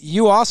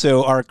 you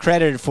also are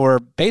credited for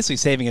basically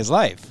saving his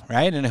life,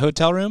 right, in a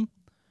hotel room?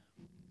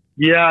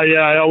 Yeah.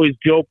 I always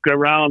joke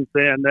around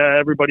saying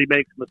everybody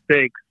makes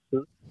mistakes.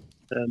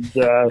 And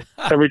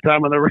every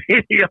time on the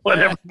radio,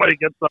 and everybody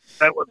gets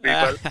upset with me.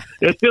 But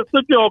it's just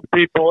a joke,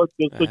 people. It's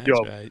just a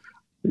joke. Right.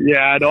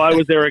 Yeah, no, I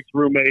was Eric's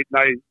roommate, and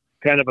I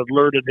kind of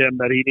alerted him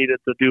that he needed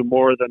to do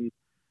more than,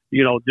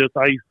 just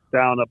ice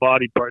down a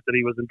body part, that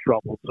he was in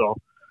trouble. So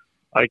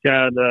I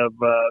kind of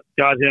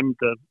got him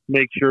to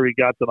make sure he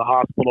got to the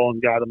hospital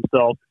and got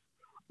himself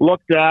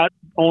looked at,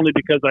 only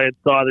because I had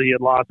saw that he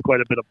had lost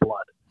quite a bit of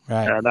blood.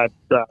 Right. And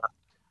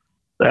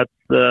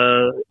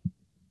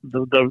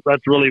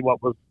that's really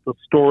what was the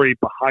story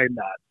behind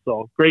that.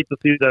 So great to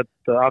see that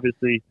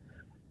obviously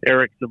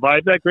Eric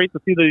survived that. Great to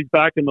see that he's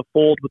back in the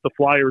fold with the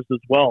Flyers as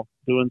well,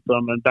 doing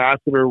some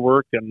ambassador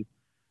work. And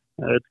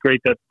it's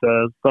great that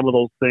some of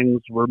those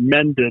things were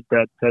mended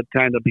that had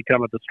kind of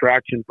become a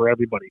distraction for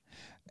everybody.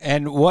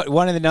 And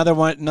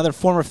another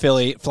former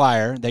Philly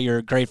Flyer that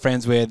you're great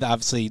friends with,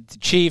 obviously the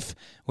Chief.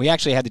 We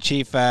actually had the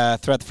Chief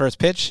throughout the first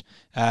pitch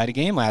at a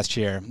game last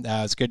year. It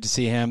was good to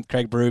see him,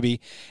 Craig Berube.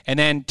 And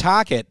then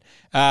Tocchet,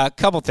 a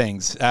couple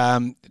things.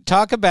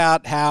 Talk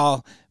about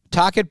how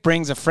Tocchet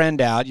brings a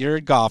friend out. You're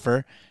a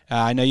golfer.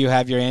 I know you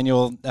have your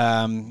annual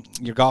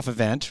your golf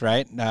event,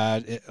 right?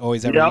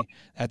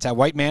 That's at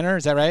White Manor,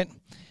 is that right?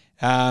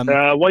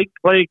 White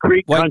Clay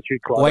Creek Country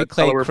Club. White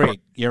Clay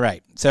Creek, you're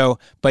right. So,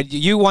 but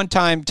you one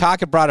time,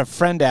 Tocchet brought a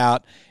friend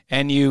out,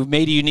 and you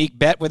made a unique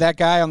bet with that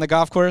guy on the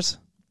golf course?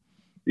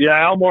 Yeah,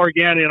 Al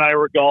Morgani and I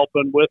were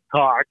golfing with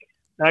Toc.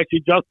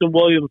 Actually, Justin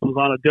Williams was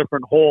on a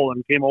different hole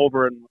and came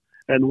over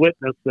and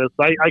witnessed this.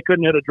 I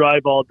couldn't hit a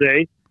drive all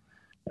day,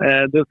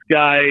 and this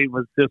guy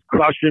was just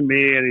crushing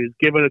me, and he was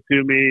giving it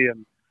to me,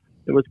 and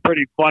it was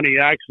pretty funny,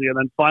 actually. And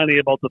then finally,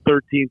 about the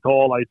 13th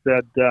hole, I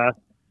said,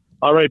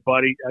 all right,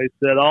 buddy. I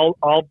said,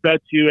 I'll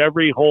bet you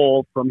every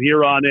hole from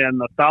here on in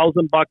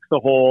 $1,000 a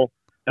hole,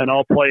 and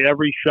I'll play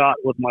every shot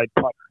with my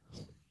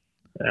putter.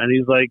 And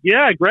he's like,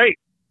 yeah, great.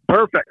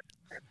 Perfect.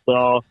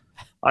 So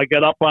I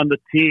got up on the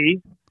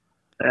tee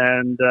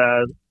and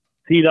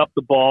teed up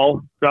the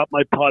ball, dropped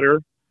my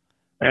putter,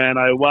 and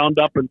I wound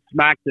up and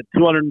smacked it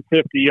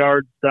 250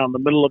 yards down the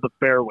middle of the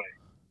fairway.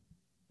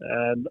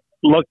 And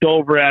looked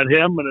over at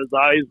him, and his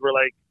eyes were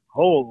like,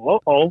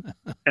 oh.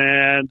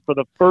 And for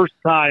the first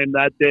time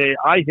that day,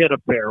 I hit a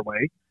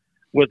fairway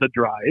with a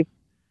drive.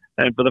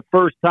 And for the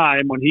first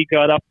time, when he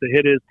got up to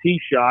hit his tee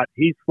shot,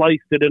 he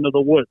sliced it into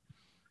the woods.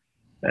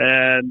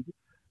 And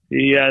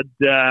he had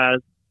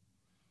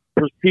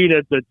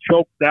proceeded to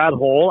choke that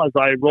hole as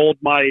I rolled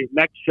my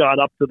next shot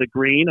up to the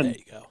green and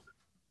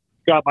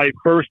got my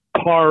first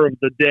par of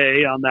the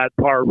day on that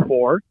par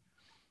 4.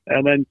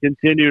 And then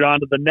continued on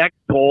to the next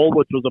hole,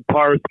 which was a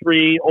par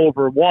 3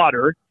 over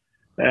water.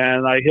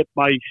 And I hit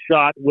my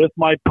shot with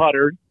my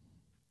putter,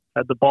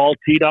 had the ball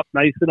teed up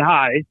nice and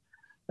high,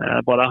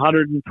 about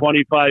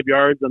 125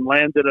 yards, and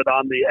landed it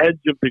on the edge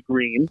of the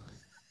green.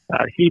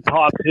 He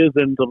popped his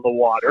into the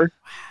water,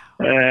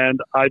 and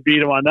I beat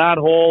him on that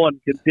hole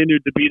and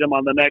continued to beat him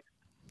on the next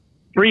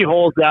 3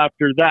 holes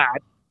after that.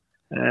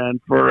 And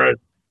for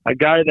a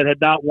guy that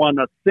had not won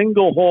a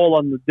single hole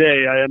on the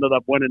day, I ended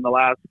up winning the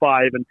last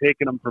 5 and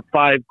taking him for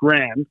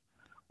 $5,000,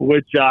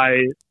 which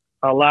I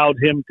allowed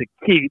him to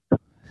keep.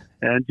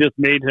 And just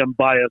made him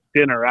buy us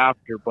dinner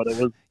after. But it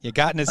was you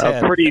got in his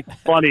head. Pretty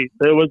funny.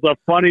 It was a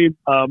funny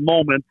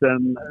moment.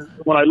 And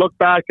when I look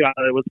back on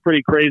it, it was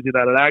pretty crazy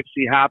that it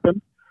actually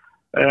happened.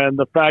 And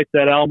the fact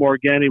that Al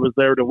Morgani was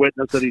there to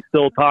witness it, he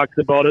still talks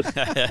about it.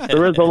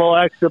 There is a little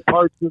extra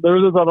part. There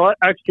is an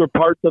extra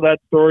part to that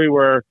story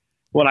where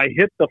when I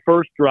hit the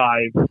first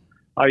drive,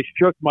 I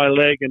shook my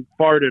leg and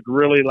farted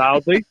really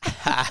loudly,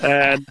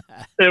 and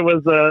it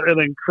was an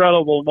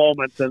incredible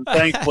moment. And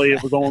thankfully,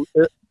 it was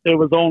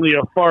only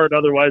a fart.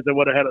 Otherwise, I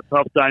would have had a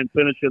tough time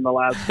finishing the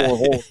last 4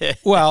 holes.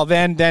 Well,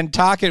 then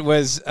Tocchet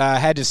was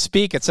had to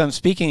speak at some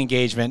speaking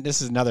engagement.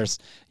 This is another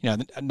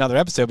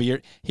episode,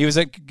 but he was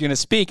going to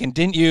speak, and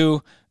didn't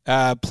you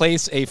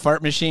place a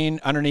fart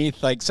machine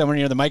underneath, like somewhere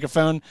near the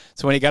microphone?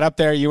 So when he got up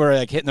there, you were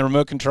like hitting the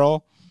remote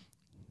control.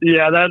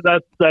 Yeah,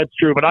 that's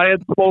true. But I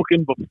had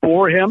spoken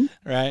before him,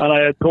 right, and I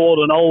had told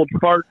an old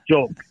fart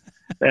joke,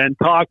 and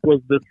Talk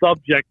was the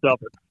subject of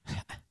it,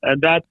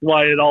 and that's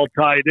why it all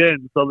tied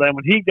in. So then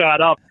when he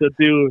got up to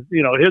do,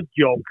 his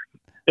joke,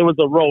 it was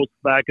a roast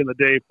back in the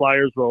day,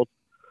 Flyers roast.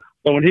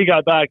 So when he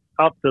got back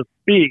up to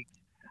speak,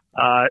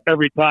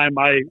 every time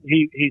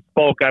he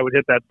spoke, I would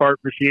hit that fart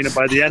machine, and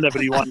by the end of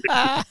it, he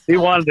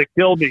wanted to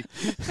kill me.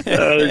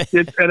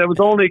 And it was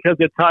only because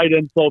it tied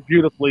in so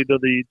beautifully to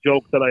the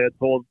joke that I had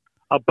told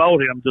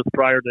about him just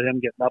prior to him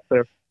getting up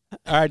there.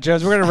 All right,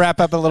 Jones, we're going to wrap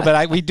up a little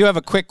bit. We do have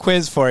a quick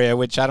quiz for you,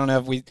 which I don't know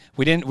if we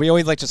didn't. We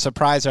always like to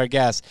surprise our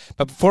guests.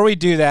 But before we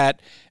do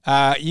that,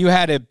 you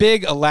had a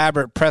big,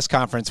 elaborate press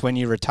conference when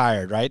you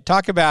retired, right?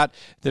 Talk about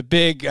the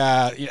big,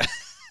 the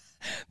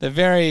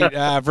very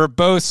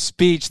verbose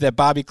speech that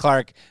Bobby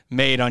Clarke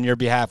made on your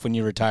behalf when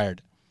you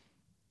retired.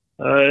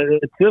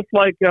 It's just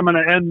like I'm going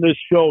to end this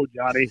show,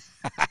 Johnny.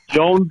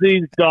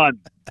 Jonesy's done.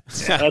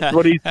 That's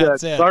what he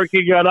said. Clarke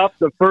got up.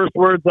 The first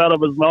words out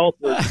of his mouth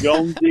was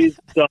Jonesy's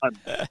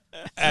done.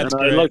 And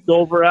great. I looked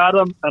over at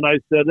him and I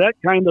said, that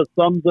kind of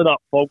sums it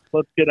up, folks.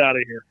 Let's get out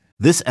of here.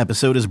 This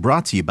episode is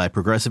brought to you by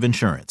Progressive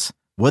Insurance.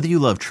 Whether you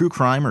love true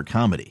crime or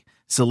comedy,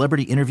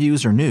 celebrity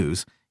interviews or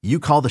news, you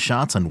call the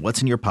shots on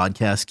what's in your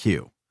podcast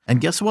queue. And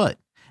guess what?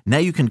 Now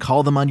you can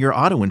call them on your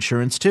auto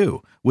insurance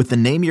too with the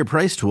Name Your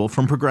Price tool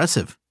from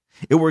Progressive.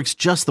 It works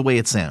just the way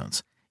it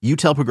sounds. You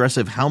tell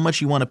Progressive how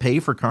much you want to pay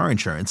for car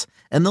insurance,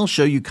 and they'll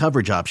show you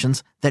coverage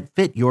options that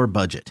fit your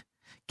budget.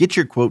 Get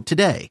your quote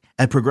today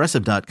at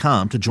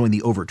Progressive.com to join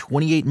the over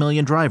 28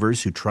 million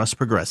drivers who trust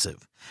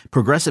Progressive.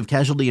 Progressive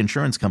Casualty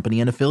Insurance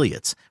Company and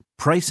Affiliates.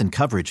 Price and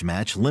coverage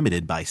match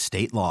limited by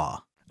state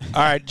law.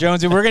 All right,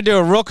 Jonesy, we're going to do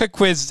a real quick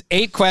quiz,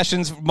 8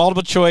 questions,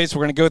 multiple choice.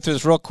 We're going to go through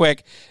this real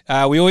quick.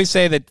 We always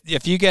say that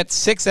if you get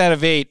 6 out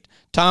of 8,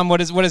 Tom, what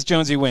does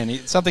Jonesy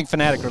win? Something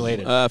Fanatic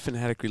related.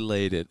 Fanatic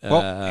related.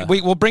 Well,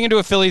 we'll bring him to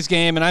a Phillies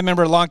game, and I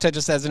remember a long time,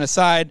 just as an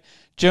aside,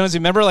 Jonesy,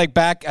 remember like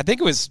back, I think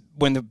it was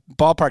when the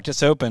ballpark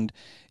just opened.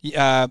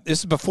 This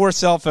is before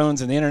cell phones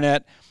and the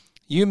internet.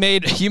 You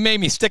made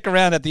me stick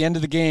around at the end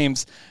of the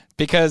games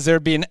because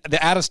there'd be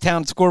the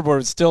out-of-town scoreboard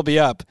would still be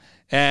up,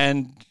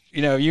 and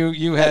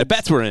you had the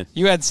bets were in.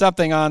 You had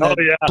something on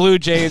Blue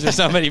Jays or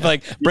somebody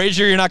like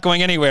Brazier. You're not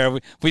going anywhere.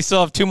 We still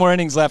have 2 more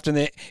innings left in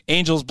the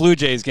Angels Blue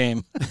Jays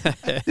game.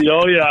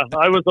 Oh yeah,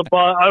 I was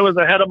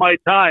ahead of my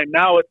time.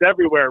 Now it's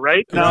everywhere,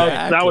 right?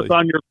 Now it's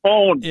on your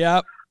phone.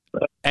 Yep.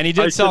 And he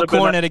did sell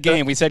corn at a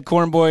game. We said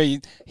Corn Boy.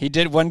 He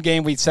did one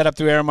game. We set up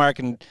through Aramark,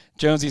 and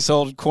Jonesy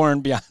sold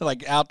corn beyond,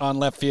 like out on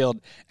left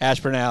field,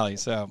 Ashburn Alley.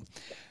 So,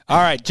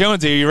 all right,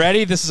 Jonesy, are you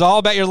ready? This is all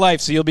about your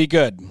life, so you'll be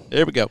good.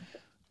 Here we go.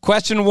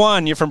 Question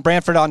 1, you're from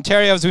Brantford,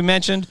 Ontario, as we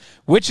mentioned.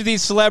 Which of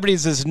these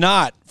celebrities is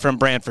not from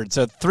Brantford?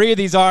 So 3 of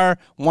these are,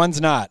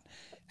 1's not.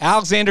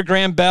 Alexander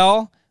Graham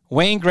Bell,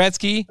 Wayne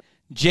Gretzky,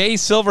 Jay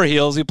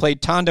Silverheels, who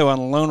played Tondo on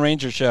the Lone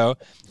Ranger show,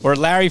 or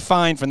Larry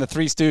Fine from the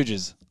Three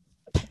Stooges?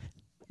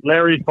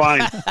 Larry Fine.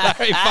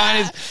 Larry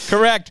Fine is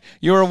correct.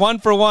 You were 1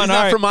 for 1. He's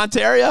not from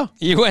Ontario?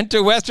 You went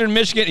to Western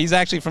Michigan. He's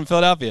actually from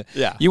Philadelphia.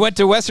 Yeah. You went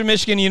to Western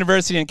Michigan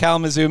University in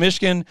Kalamazoo,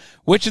 Michigan.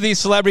 Which of these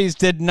celebrities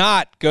did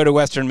not go to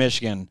Western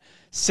Michigan?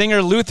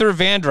 Singer Luther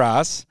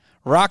Vandross,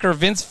 rocker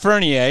Vince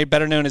Fournier,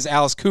 better known as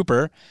Alice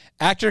Cooper,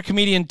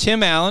 actor-comedian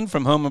Tim Allen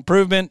from Home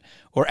Improvement,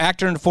 or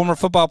actor and former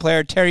football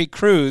player Terry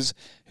Crews,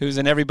 who's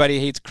in Everybody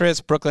Hates Chris,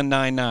 Brooklyn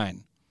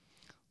Nine-Nine.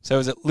 So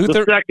is it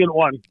Luther? The second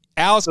one.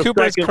 Alice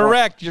Cooper is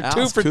correct. You're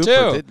Alice 2 for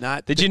Cooper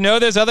 2. Did you know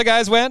those other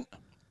guys went?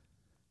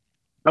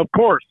 Of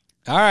course.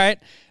 All right.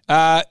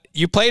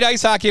 You played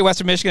ice hockey at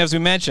Western Michigan, as we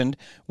mentioned.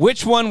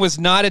 Which one was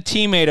not a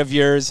teammate of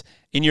yours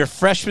in your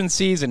freshman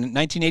season,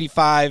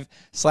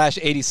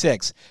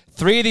 1985/86?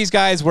 3 of these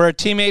guys were a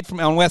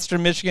teammate on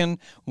Western Michigan.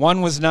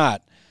 1 was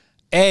not.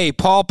 A,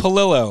 Paul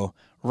Palillo,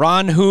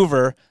 Ron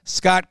Hoover,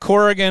 Scott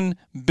Corrigan,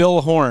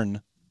 Bill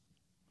Horn.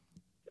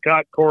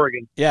 Scott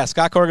Corrigan. Yeah,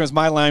 Scott Corrigan was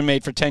my line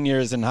mate for 10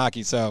 years in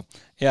hockey, so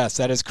yes,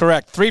 that is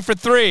correct. 3 for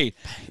 3.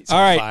 All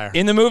right, fire.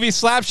 In the movie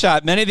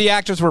Slapshot, many of the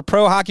actors were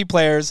pro hockey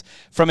players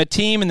from a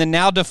team in the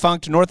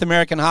now-defunct North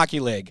American Hockey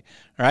League,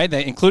 all right,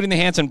 including the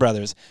Hanson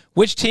brothers.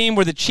 Which team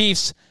were the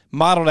Chiefs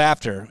modeled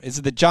after? Is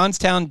it the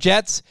Johnstown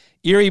Jets,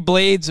 Erie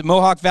Blades,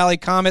 Mohawk Valley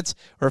Comets,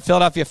 or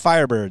Philadelphia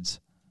Firebirds?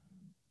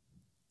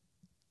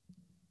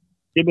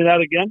 Give me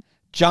that again.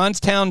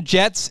 Johnstown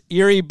Jets,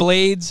 Erie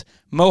Blades,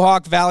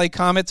 Mohawk Valley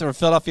Comets, or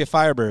Philadelphia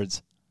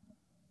Firebirds?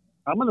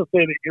 I'm going to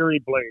say the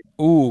Erie Blades.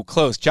 Ooh,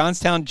 close.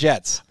 Johnstown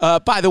Jets.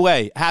 By the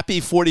way,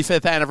 happy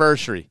 45th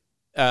anniversary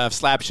of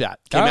Slapshot.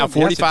 Came out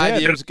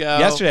 45 years ago.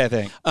 Yesterday, I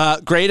think.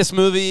 Greatest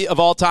movie of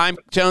all time,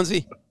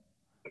 Jonesy?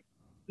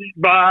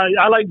 but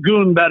I like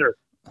Goon better.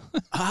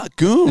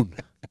 Goon.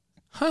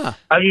 Huh.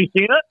 Have you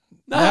seen it?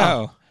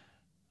 No.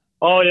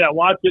 Oh, yeah.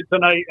 Watch it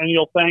tonight, and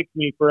you'll thank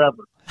me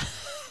forever.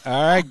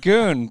 All right,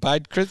 Goon.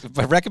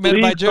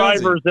 Recommended by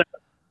Jonesy.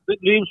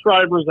 Liev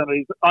Schreiber's in it.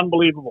 He's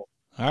unbelievable.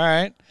 All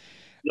right.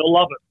 You'll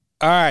love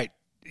it. All right.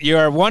 You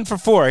are 1 for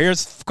 4.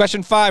 Here's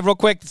question 5 real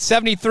quick.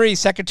 73,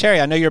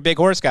 Secretariat. I know you're a big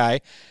horse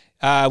guy.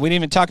 We didn't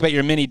even talk about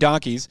your mini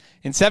donkeys.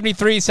 In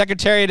 73,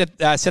 Secretariat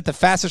set the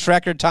fastest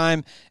record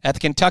time at the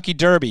Kentucky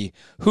Derby.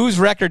 Whose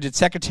record did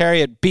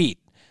Secretariat beat?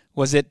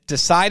 Was it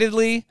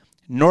Decidedly,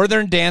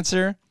 Northern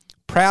Dancer,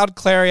 Proud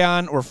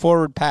Clarion, or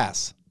Forward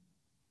Pass?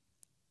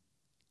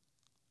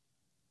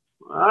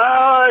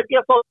 I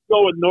guess I'll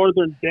go with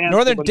Northern Dancer.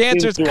 Northern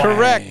Dancer's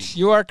correct.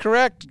 You are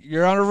correct.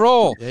 You're on a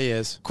roll. Yeah, he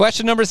is.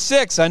 Question number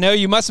 6. I know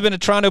you must have been a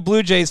Toronto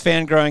Blue Jays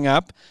fan growing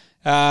up.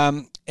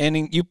 And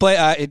you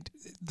play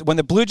when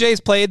the Blue Jays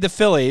played the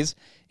Phillies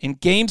in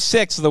Game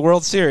 6 of the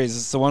World Series.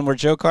 It's the one where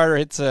Joe Carter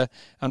hits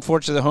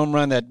unfortunately the home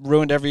run that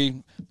ruined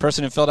every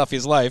person in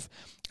Philadelphia's life.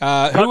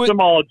 Touch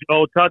them all,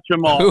 Joe. Touch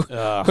them all.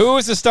 Who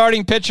was the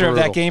starting pitcher of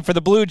that game for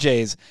the Blue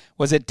Jays?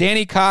 Was it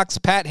Danny Cox,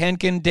 Pat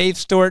Henkin, Dave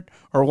Stewart,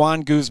 or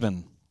Juan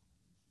Guzman?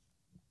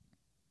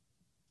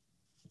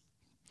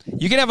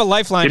 You can have a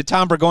lifeline to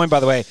Tom Burgoyne, by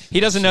the way. He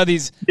doesn't know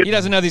these. He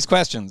doesn't know these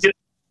questions.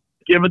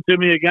 Give it to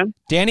me again.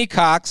 Danny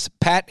Cox,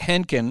 Pat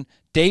Henkin,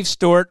 Dave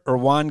Stewart, or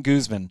Juan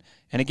Guzman.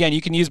 And again,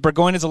 you can use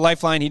Burgoyne as a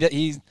lifeline.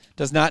 He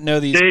does not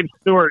know these. Dave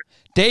Stewart.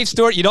 Dave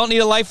Stewart, you don't need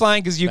a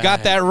lifeline because you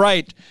got that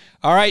right.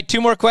 All right, 2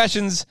 more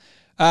questions.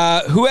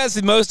 Who has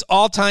the most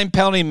all-time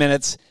penalty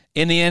minutes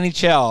in the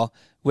NHL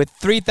with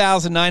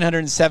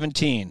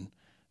 3,917?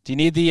 Do you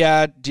need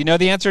the? Do you know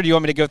the answer? Or do you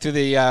want me to go through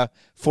the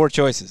 4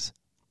 choices?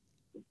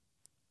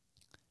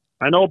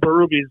 I know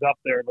Berube's up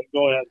there, but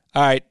go ahead.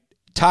 All right,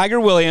 Tiger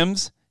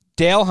Williams,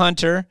 Dale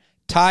Hunter,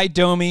 Ty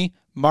Domi,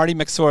 Marty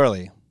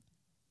McSorley.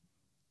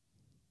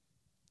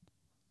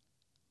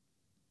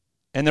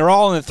 And they're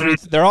all in the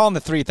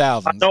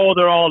 3,000s. I know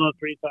they're all in the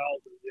 3,000s.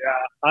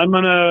 Yeah, I'm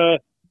gonna.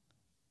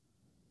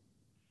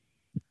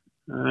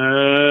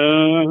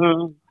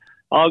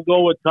 I'll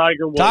go with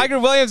Tiger Williams. Tiger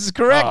Williams is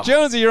correct. Oh.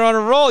 Jonesy, you're on a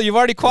roll. You've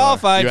already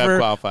qualified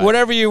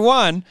whatever you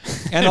won.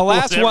 And the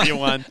last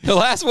one, the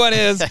last one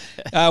is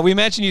we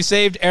mentioned you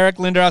saved Eric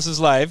Lindros's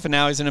life, and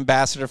now he's an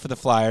ambassador for the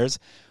Flyers.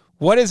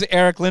 What is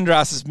Eric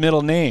Lindros's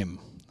middle name?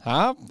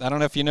 Huh? I don't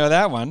know if you know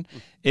that one.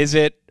 Is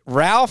it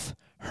Ralph,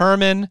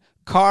 Herman,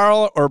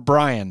 Carl, or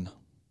Brian?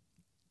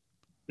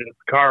 It's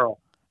Carl.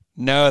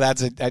 No,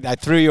 I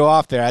threw you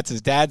off there. That's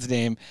his dad's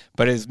name,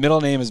 but his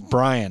middle name is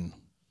Brian.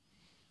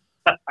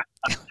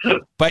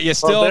 But you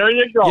still, there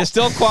you go. You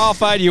still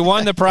qualified. You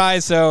won the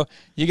prize, so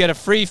you get a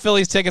free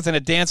Phillies tickets and a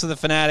dance with the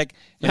Fanatic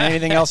and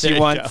anything else you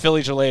want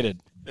Phillies related.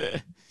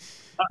 I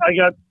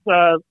got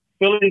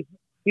Phillies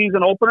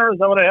season opener. Is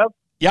that what I have?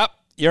 Yep,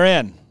 you're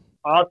in.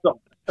 Awesome.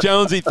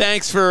 Jonesy,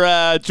 thanks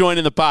for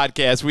joining the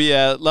podcast. We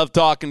love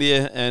talking to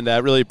you and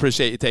really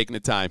appreciate you taking the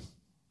time.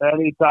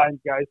 Anytime,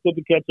 guys. Good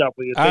to catch up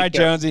with you. All right,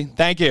 Jonesy.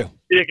 Thank you.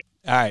 See you.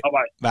 All right.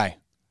 Bye-bye. Bye.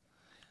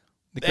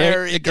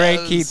 The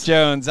great Keith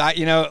Jones.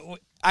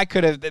 I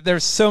could have.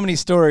 There's so many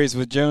stories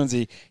with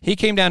Jonesy. He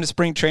came down to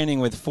spring training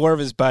with 4 of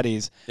his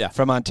buddies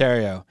from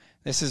Ontario.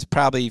 This is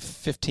probably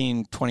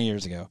 15, 20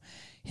 years ago.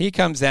 He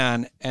comes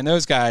down, and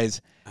those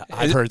guys.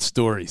 I've heard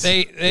stories.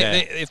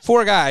 They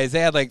 4 guys.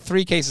 They had like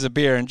 3 cases of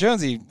beer, and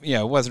Jonesy,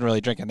 wasn't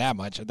really drinking that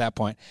much at that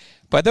point.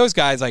 But those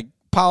guys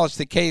polished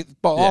the case,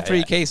 all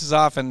 3 cases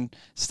off, and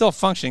still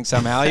functioning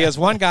somehow. He has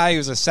one guy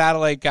who's a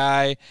satellite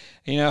guy.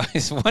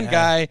 He's one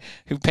guy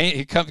who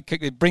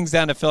brings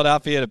down to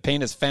Philadelphia to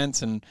paint his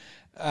fence, and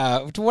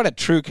what a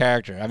true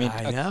character. I mean,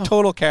 a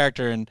total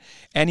character. And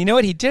you know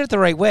what? He did it the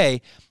right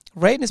way.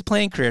 Right in his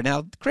playing career.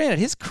 Now, granted,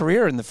 his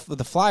career in the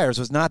Flyers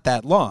was not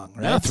that long,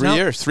 right? No, 3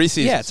 years, 3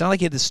 seasons. Yeah, it's not like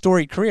he had this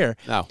storied career.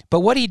 No.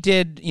 But what he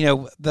did,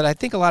 that I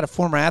think a lot of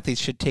former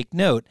athletes should take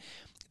note,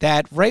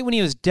 that right when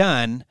he was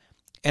done,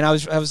 and I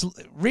was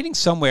reading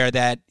somewhere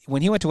that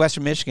when he went to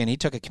Western Michigan, he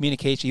took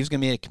he was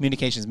going to be a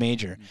communications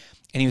major,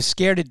 and he was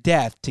scared to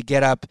death to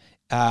get up.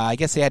 I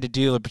guess they had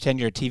to pretend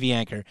you're a TV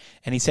anchor,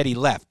 and he said he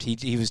left.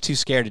 He was too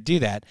scared to do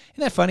that.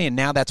 Isn't that funny? And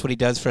now that's what he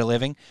does for a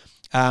living.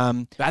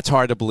 That's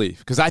hard to believe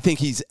because I think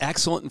he's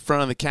excellent in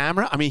front of the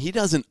camera. I mean, he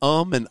doesn't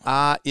and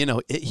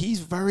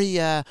he's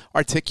very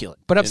articulate.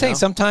 But I'm saying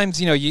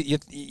sometimes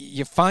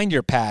you find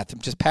your path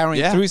just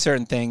powering through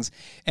certain things,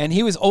 and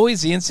he was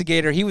always the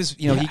instigator. He was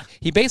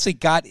he basically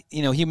got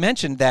he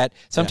mentioned that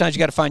sometimes you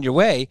got to find your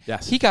way.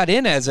 Yes. He got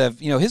in as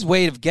his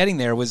way of getting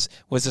there was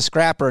a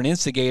scrapper, an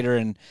instigator,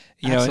 and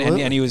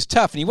and he was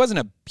tough, and he wasn't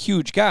a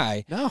huge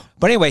guy. No.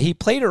 But anyway, he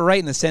played it right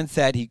in the sense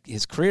that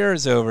his career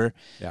is over.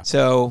 Yeah.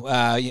 So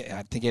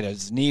I think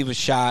his knee was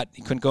shot.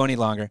 He couldn't go any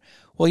longer.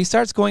 Well, he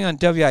starts going on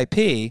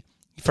WIP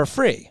for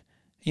free.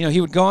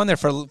 He would go on there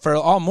for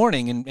all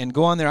morning and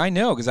go on there. I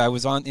know because I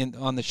was on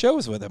the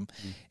shows with him,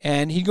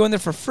 and he'd go in there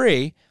for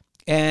free.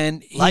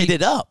 And he light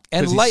it up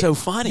because he's so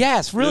funny.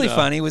 Yes, really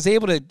funny. He was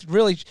able to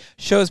really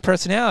show his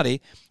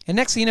personality. And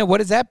next thing you know, what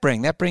does that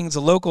bring? That brings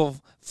a local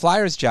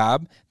Flyers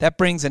job. That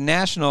brings a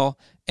national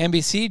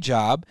NBC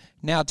job,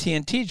 now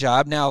TNT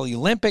job, now the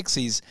Olympics.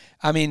 He's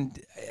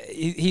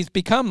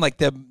become like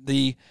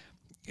the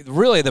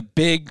really the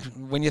big,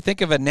 when you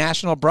think of a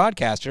national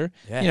broadcaster,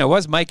 it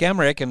was Mike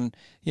Emmerich, and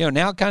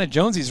now kind of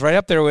Jonesy's right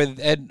up there with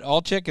Ed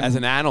Olczyk and as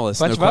an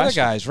analyst, a bunch of other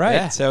guys, right?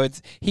 Yeah. So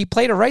he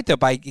played it right though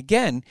by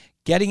again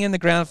getting in the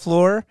ground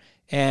floor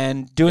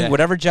and doing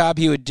whatever job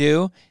he would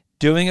do,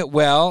 doing it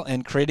well,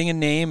 and creating a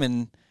name.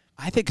 And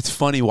I think it's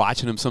funny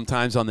watching him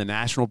sometimes on the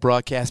national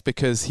broadcast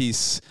because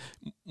he's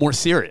more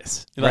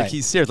serious. Like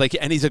he's serious. Like,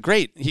 and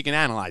he can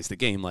analyze the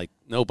game like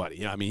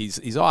nobody. I mean,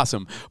 he's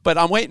awesome. But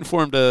I'm waiting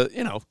for him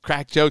to,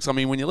 crack jokes. I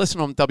mean, when you listen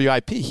to him on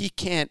WIP, he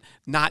can't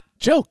not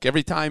joke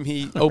every time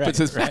he opens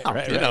his mouth.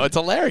 It's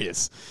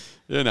hilarious.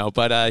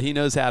 But he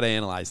knows how to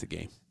analyze the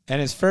game. And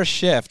his first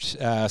shift,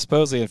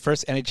 supposedly his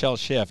first NHL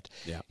shift,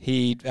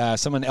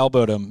 someone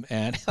elbowed him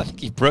and I think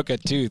he broke a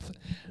tooth,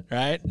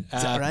 right?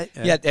 Is that right?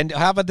 Yeah, and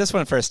how about this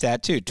one for a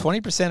stat too?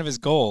 20% of his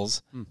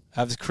goals,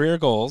 of his career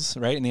goals,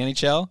 right, in the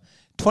NHL,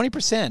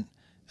 20%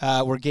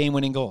 were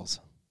game-winning goals.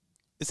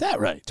 Is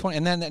that right? 20,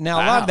 and then now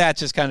a lot of that's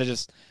just kind of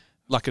just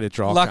luck of the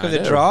draw.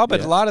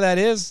 But a lot of that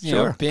is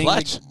being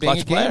clutch a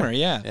gamer, player.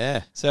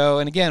 Yeah. So,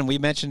 and again, we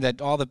mentioned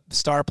that all the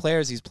star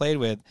players he's played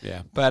with.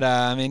 Yeah. But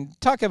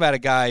talk about a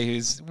guy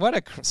who's what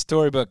a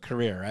storybook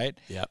career, right?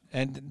 Yep.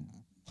 And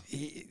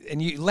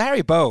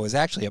Larry Bow is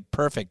actually a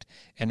perfect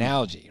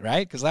analogy,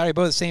 right? Because Larry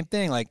Bow, the same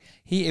thing. Like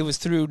it was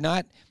through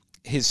not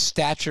his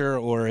stature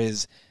or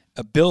his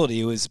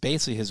ability, it was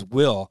basically his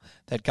will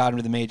that got him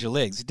to the major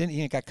leagues.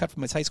 He got cut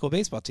from his high school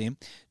baseball team.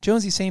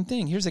 Jonesy, same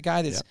thing. Here's a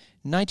guy that's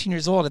 19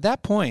 years old. At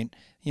that point,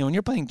 when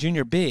you're playing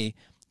junior B,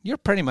 you're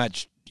pretty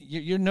much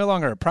you're no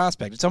longer a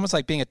prospect. It's almost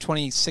like being a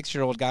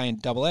 26-year-old guy in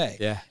Double-A.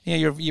 Yeah.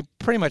 You're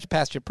pretty much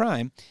past your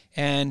prime.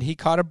 And he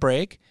caught a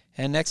break,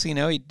 and next thing you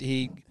know,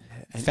 he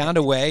found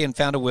a way and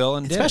found a will,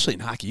 and especially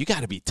in hockey, you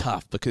got to be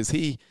tough because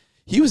he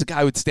was a guy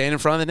who would stand in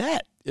front of the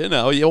net.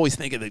 You always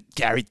think of the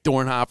Gary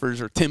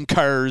Thornhoffers or Tim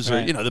Kerrs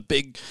or the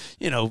big,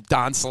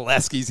 Don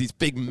Selesky's, these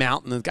big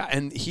mountain guy,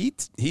 and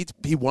he'd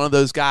one of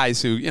those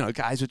guys who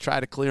guys would try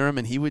to clear him,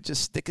 and he would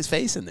just stick his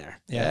face in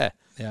there.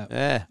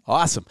 Yeah,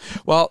 awesome.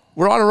 Well,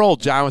 we're on a roll,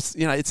 John.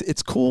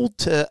 It's cool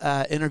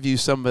to interview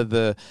some of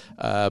the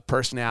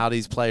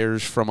personalities,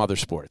 players from other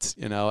sports,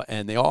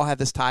 and they all have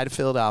this tie to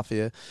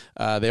Philadelphia.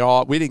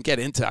 We didn't get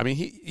into. I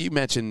mean, you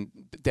mentioned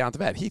down to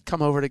bed. He'd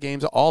come over to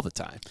games all the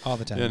time.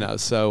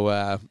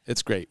 So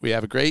it's great. We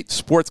have a great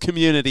sports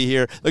community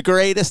here, the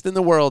greatest in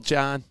the world,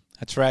 John.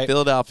 That's right,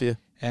 Philadelphia.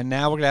 And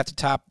now we're gonna have to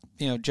top.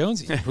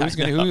 Jonesy. Who are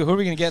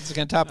we going to get that's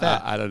going to top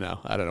that? I don't know.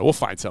 We'll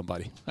find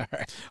somebody. All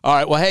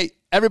right. Well, hey,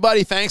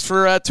 everybody, thanks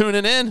for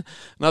tuning in.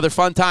 Another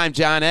fun time,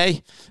 John.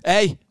 Hey.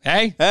 There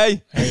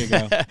you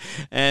go.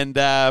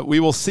 And we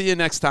will see you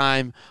next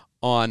time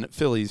on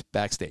Phillies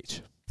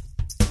Backstage.